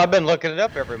mean, hell, I've been looking it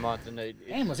up every month, and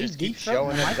Damn, was he just keeps deep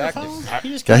showing throating the exactly.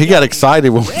 microphone? He got excited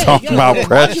when we talked about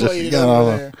Precious. He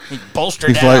bolstered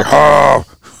He's down. like, oh.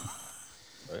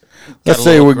 Let's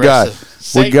see what we got.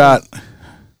 Satan. We got,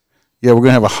 we're going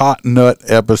to have a hot nut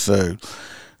episode.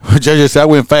 JoJo said I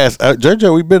went fast.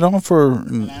 JoJo, we've been on for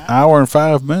an hour and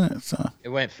 5 minutes. It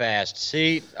went fast.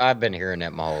 See, I've been hearing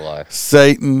that my whole life.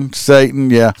 Satan,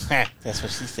 yeah. That's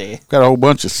what she said. Got a whole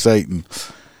bunch of Satan.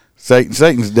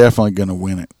 Satan's definitely going to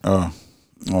win it on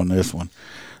this one.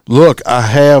 Look,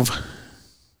 I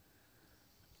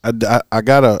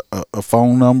got a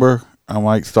phone number. I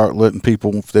might start letting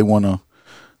people, if they want to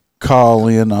call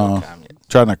in,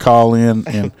 trying to call in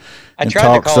and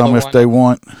talk some if they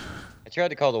want. I tried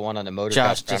to call the one on the Motor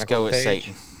Josh, Cop just Chronicle go with page,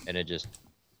 Satan. and it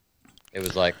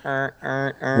was like,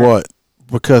 What?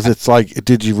 Because it's like,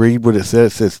 did you read what it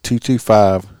says? It says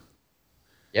 225.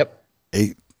 Yep.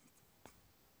 8.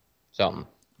 Something.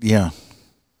 Yeah.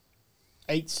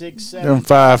 867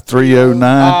 5309.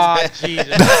 Ah, Jesus.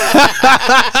 You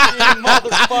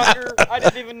motherfucker. I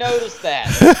didn't even notice that.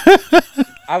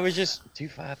 I was just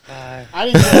 255. I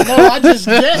didn't even know. I just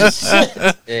guessed.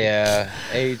 Yeah.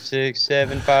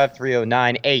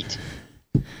 8675309.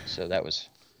 So that was.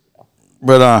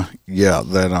 But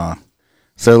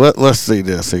so let's see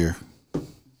this here.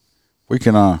 We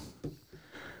can let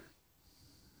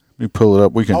me pull it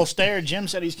up. We can. Oh, Stare, Jim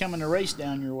said he's coming to race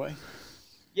down your way.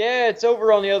 Yeah, it's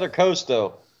over on the other coast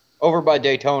though. Over by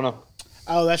Daytona.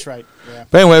 Oh, that's right. Yeah.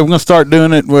 But anyway, we're gonna start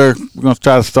doing it where we're gonna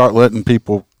try to start letting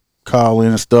people call in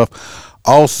and stuff.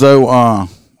 Also,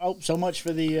 so much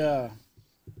for the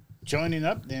joining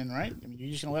up then, right? I mean,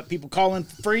 you're just gonna let people call in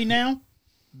for free now?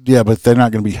 yeah, but they're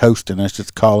not gonna be hosting. That's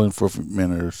just call in for a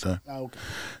minute or so. Oh, okay.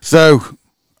 So,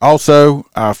 also,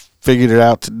 I figured it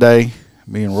out today.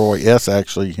 Me and Roy S.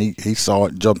 actually, he saw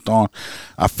it and jumped on.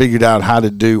 I figured out how to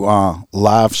do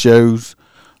live shows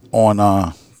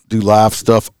on do live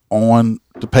stuff on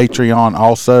the Patreon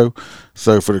also.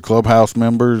 So for the Clubhouse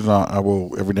members, I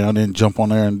will every now and then jump on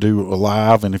there and do a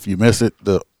live. And if you miss it,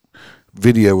 the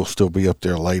video will still be up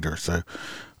there later. So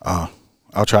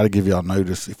I'll try to give y'all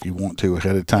notice if you want to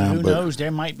ahead of time. Who knows?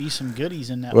 There might be some goodies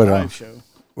in that But, live show.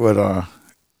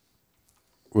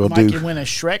 We'll Might do. can win a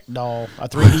Shrek doll, a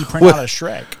 3D print out of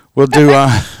Shrek. We'll do.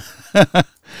 I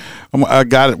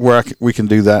got it where we can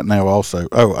do that now. Also,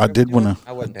 I did want to.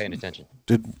 I wasn't paying attention.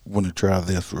 Did want to try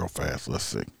this real fast. Let's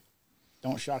see.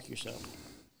 Don't shock yourself.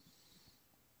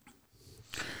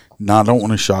 No, I don't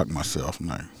want to shock myself.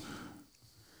 No,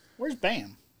 Where's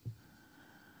Bam?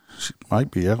 she might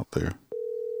be out there.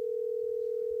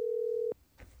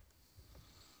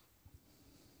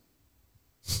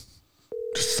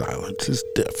 The silence is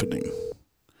deafening.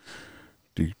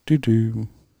 Do. I'm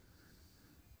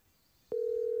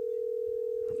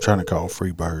trying to call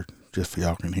Freebird just so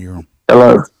y'all can hear him.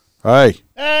 Hello. Hey.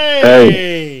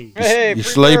 Hey. Hey. You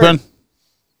sleeping?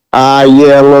 Yeah,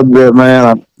 a little bit,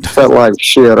 man. I felt like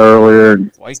shit earlier.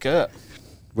 Wake up.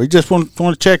 We just want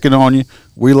to check in on you.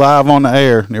 We live on the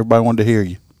air, and everybody wanted to hear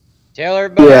you. Tell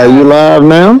everybody. Yeah, you live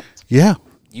now? Yeah.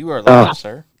 You are live,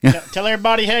 sir. Tell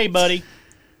everybody, hey, buddy.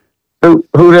 Who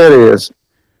that is?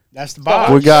 That's the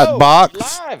box. We got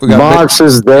Box. We got Box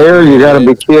is there? You got to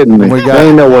be kidding me. We got- There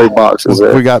ain't no way Box is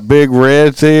there. We got Big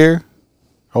Reds here.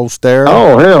 Holstera.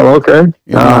 Oh, hell, okay.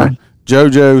 You All know, right.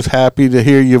 JoJo's happy to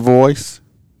hear your voice.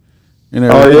 And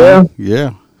Oh, yeah?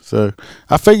 Yeah. So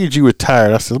I figured you were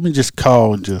tired. I said, let me just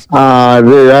call and just. Dude,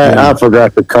 I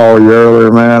forgot to call you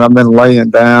earlier, man. I've been laying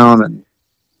down, and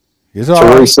It's all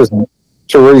right.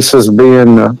 Teresa's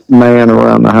being the man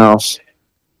around the house.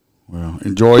 Well,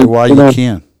 enjoy it while you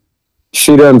can.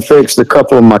 She done fixed a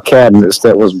couple of my cabinets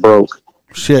that was broke.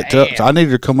 Shit, I need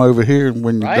her to come over here and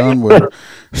when you're done with her.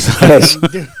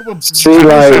 She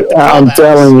like, I'm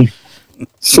telling you,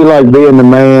 she like being the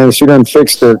man. She done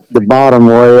fixed the bottom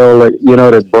rail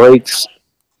that breaks.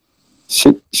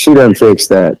 She done fixed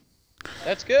that.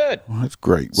 That's good. Well, that's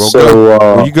great. Well,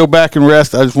 So, when you go back and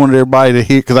rest, I just wanted everybody to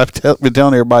hear, because I've been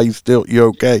telling everybody you're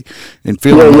okay and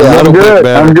feeling a Yeah, little I'm bit good.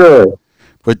 better. I'm good.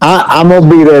 But I'm gonna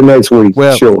be there next week.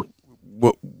 Well, sure.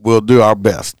 we'll do our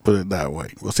best. Put it that way.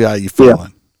 We'll see how you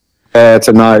feeling.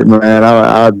 Tonight, man.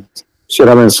 I've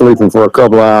been sleeping for a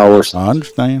couple of hours. I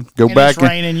understand. Go And back. it's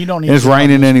raining. You don't need It's to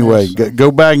raining anyway.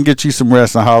 Go back and get you some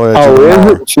rest and holler at you Oh,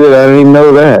 tomorrow. is it? Shit, I didn't even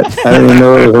know that. I didn't even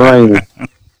know it was raining.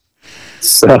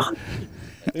 So, all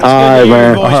right,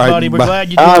 man. Voice, buddy. We're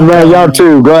glad you All right, did man. well, Y'all man.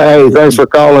 too. Hey, thanks for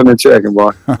calling and checking,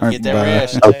 boy. Get that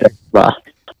rest. Okay, bye.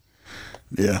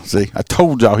 Yeah, see, I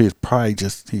told y'all he's probably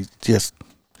he's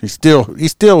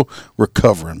still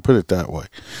recovering, put it that way.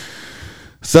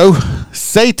 So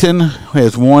Satan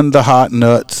has won the hot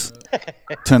nuts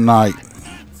tonight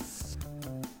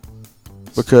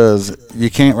because you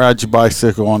can't ride your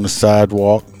bicycle on the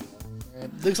sidewalk.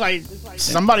 Looks like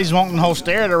somebody's wanting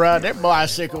Holstera to ride their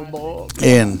bicycle, boy.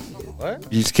 And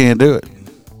What? you just can't do it.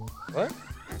 What?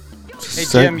 Hey,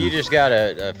 Satan. Jim, you just got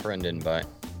a friend invite.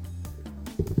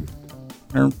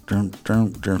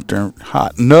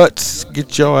 Hot nuts,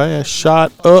 get your ass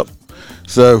shot up.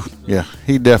 So yeah,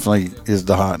 he definitely is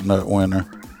the hot nut winner.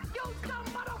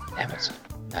 Damn, it's a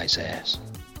nice ass.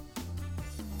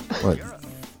 What?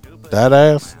 That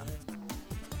ass?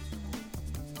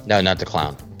 No, not the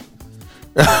clown.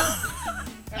 That's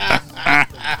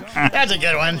a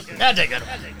good one. That's a good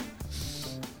one.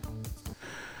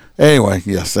 Anyway,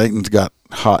 yeah, Satan's got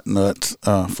hot nuts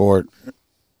for it.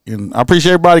 And I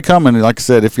appreciate everybody coming. And like I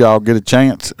said, if y'all get a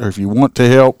chance or if you want to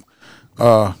help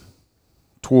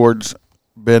towards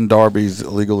Ben Darby's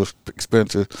legal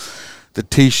expenses, the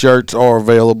T-shirts are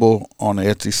available on the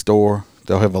Etsy store.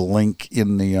 They'll have a link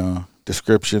in the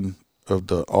description of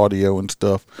the audio and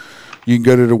stuff. You can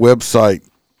go to the website.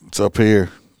 It's up here,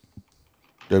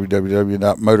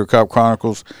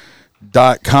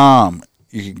 www.motorcopchronicles.com.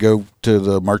 You can go to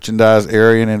the merchandise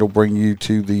area, and it'll bring you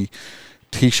to the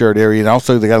T-shirt area. And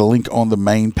also, they got a link on the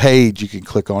main page. You can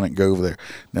click on it and go over there.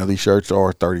 Now, these shirts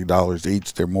are $30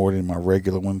 each. They're more than my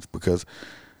regular ones because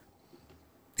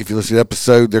if you listen to the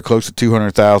episode, they're close to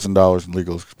 $200,000 in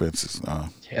legal expenses.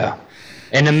 Yeah.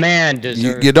 And the man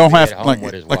deserves You don't to be have at to, home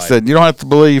with his like I wife. said, you don't have to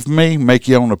believe me. Make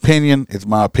your own opinion. It's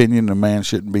my opinion. The man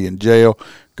shouldn't be in jail.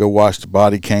 Go watch the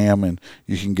body cam, and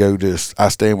you can go to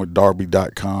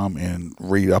istandwithdarby.com and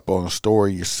read up on the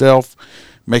story yourself.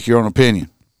 Make your own opinion.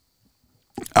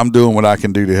 I'm doing what I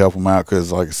can do to help him out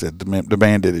because, like I said, the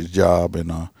man did his job. And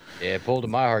Yeah, it pulled to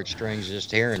my heartstrings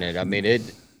just hearing it. I mean,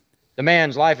 the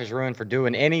man's life is ruined for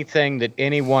doing anything that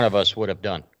any one of us would have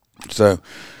done. so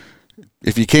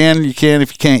if you can, you can.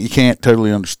 If you can't, you can't.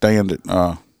 Totally understand it.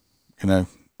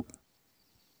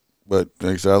 But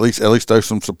like I said, at least there's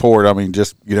some support. I mean,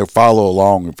 just follow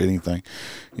along if anything,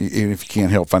 even if you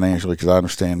can't help financially, because I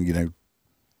understand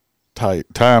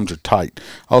times are tight.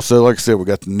 Also, like I said, we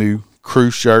got the new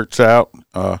crew shirts out.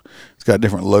 It's got a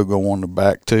different logo on the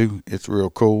back too. It's real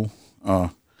cool. You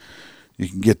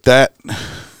can get that.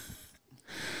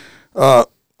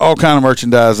 All kind of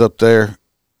merchandise up there.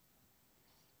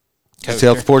 It's the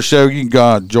Health Support Show. You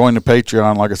can join the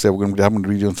Patreon. Like I said, I'm going to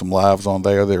be doing some lives on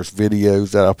there. There's videos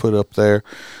that I put up there.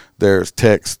 There's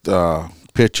text,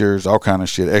 pictures, all kind of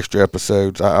shit, extra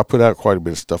episodes. I put out quite a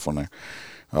bit of stuff on there.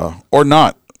 Or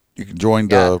not. You can join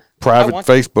the private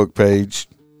Facebook page.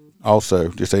 Also,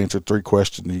 just answer 3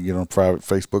 questions. You can get on a private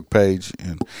Facebook page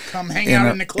and come hang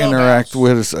out in the clubhouse. Interact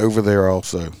with us over there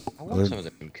also. I want some of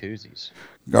the koozies.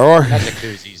 Or not the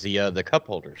koozies, the cup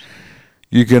holders.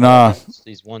 You can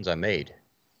these ones I made.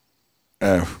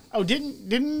 Oh,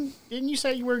 didn't you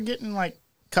say you were getting like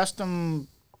custom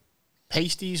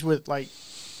pasties with like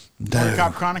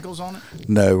Motorcop Chronicles on it?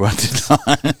 No, I did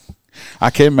not. I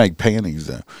can make panties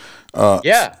though.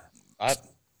 Yeah,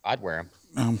 I'd wear them.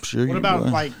 I'm sure. What about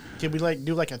like? Did we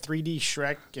do like a 3D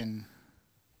Shrek and?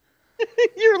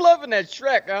 You're loving that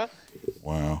Shrek, huh?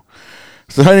 Wow.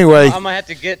 So anyway, I'm gonna have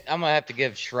to give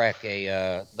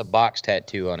Shrek the box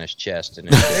tattoo on his chest. And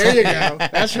there you go.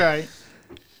 That's right.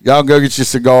 Y'all go get your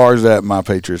cigars at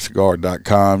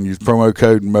mypatriotcigar.com. Use promo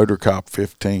code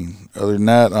MotorCop15. Other than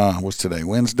that, what's today?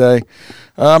 Wednesday.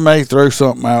 I may throw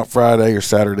something out Friday or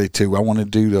Saturday too. I want to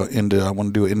do end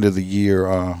of the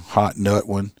year hot nut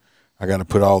one. I got to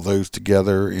put all those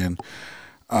together, and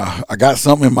I got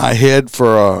something in my head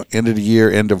for end of the year,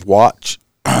 end of watch.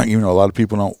 A lot of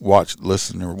people don't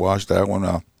listen or watch that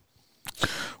one.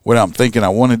 What I'm thinking I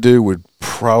want to do would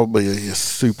probably be a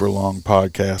super long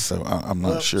podcast, so I'm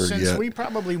not sure since yet. Since we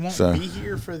probably won't be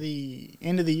here for the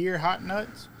end of the year hot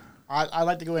nuts, I'd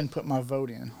like to go ahead and put my vote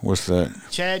in. What's that?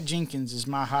 Chad Jenkins is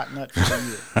my hot nut for the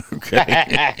year.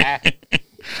 Okay.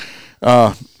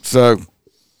 So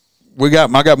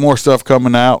I got more stuff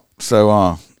coming out,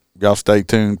 so y'all stay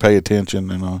tuned, pay attention,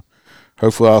 and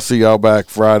hopefully I'll see y'all back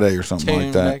Friday or something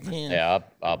like that. Yeah,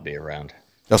 I'll be around.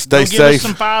 Y'all stay Give us safe.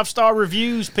 some 5-star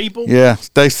reviews, people. Yeah,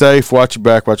 stay safe. Watch your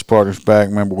back. Watch your partner's back.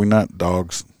 Remember, we're not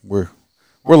dogs. We're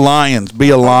lions.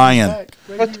 Be a lion.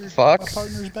 What the fuck?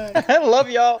 I love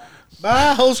y'all.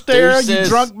 Bye, Holstera, you Deuces.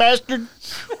 drunk bastard.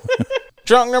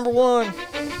 Drunk number 1.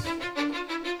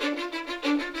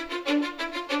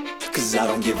 Cause I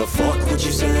don't give a fuck what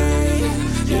you say.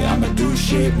 Yeah, I'ma do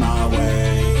shit my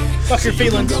way. Fuck your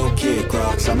feelings. Go kick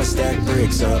rocks, I'ma stack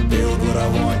bricks up, build what I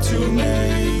want to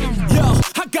make. Yo,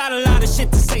 I got a lot of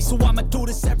shit to say, so I'ma do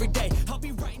this every day.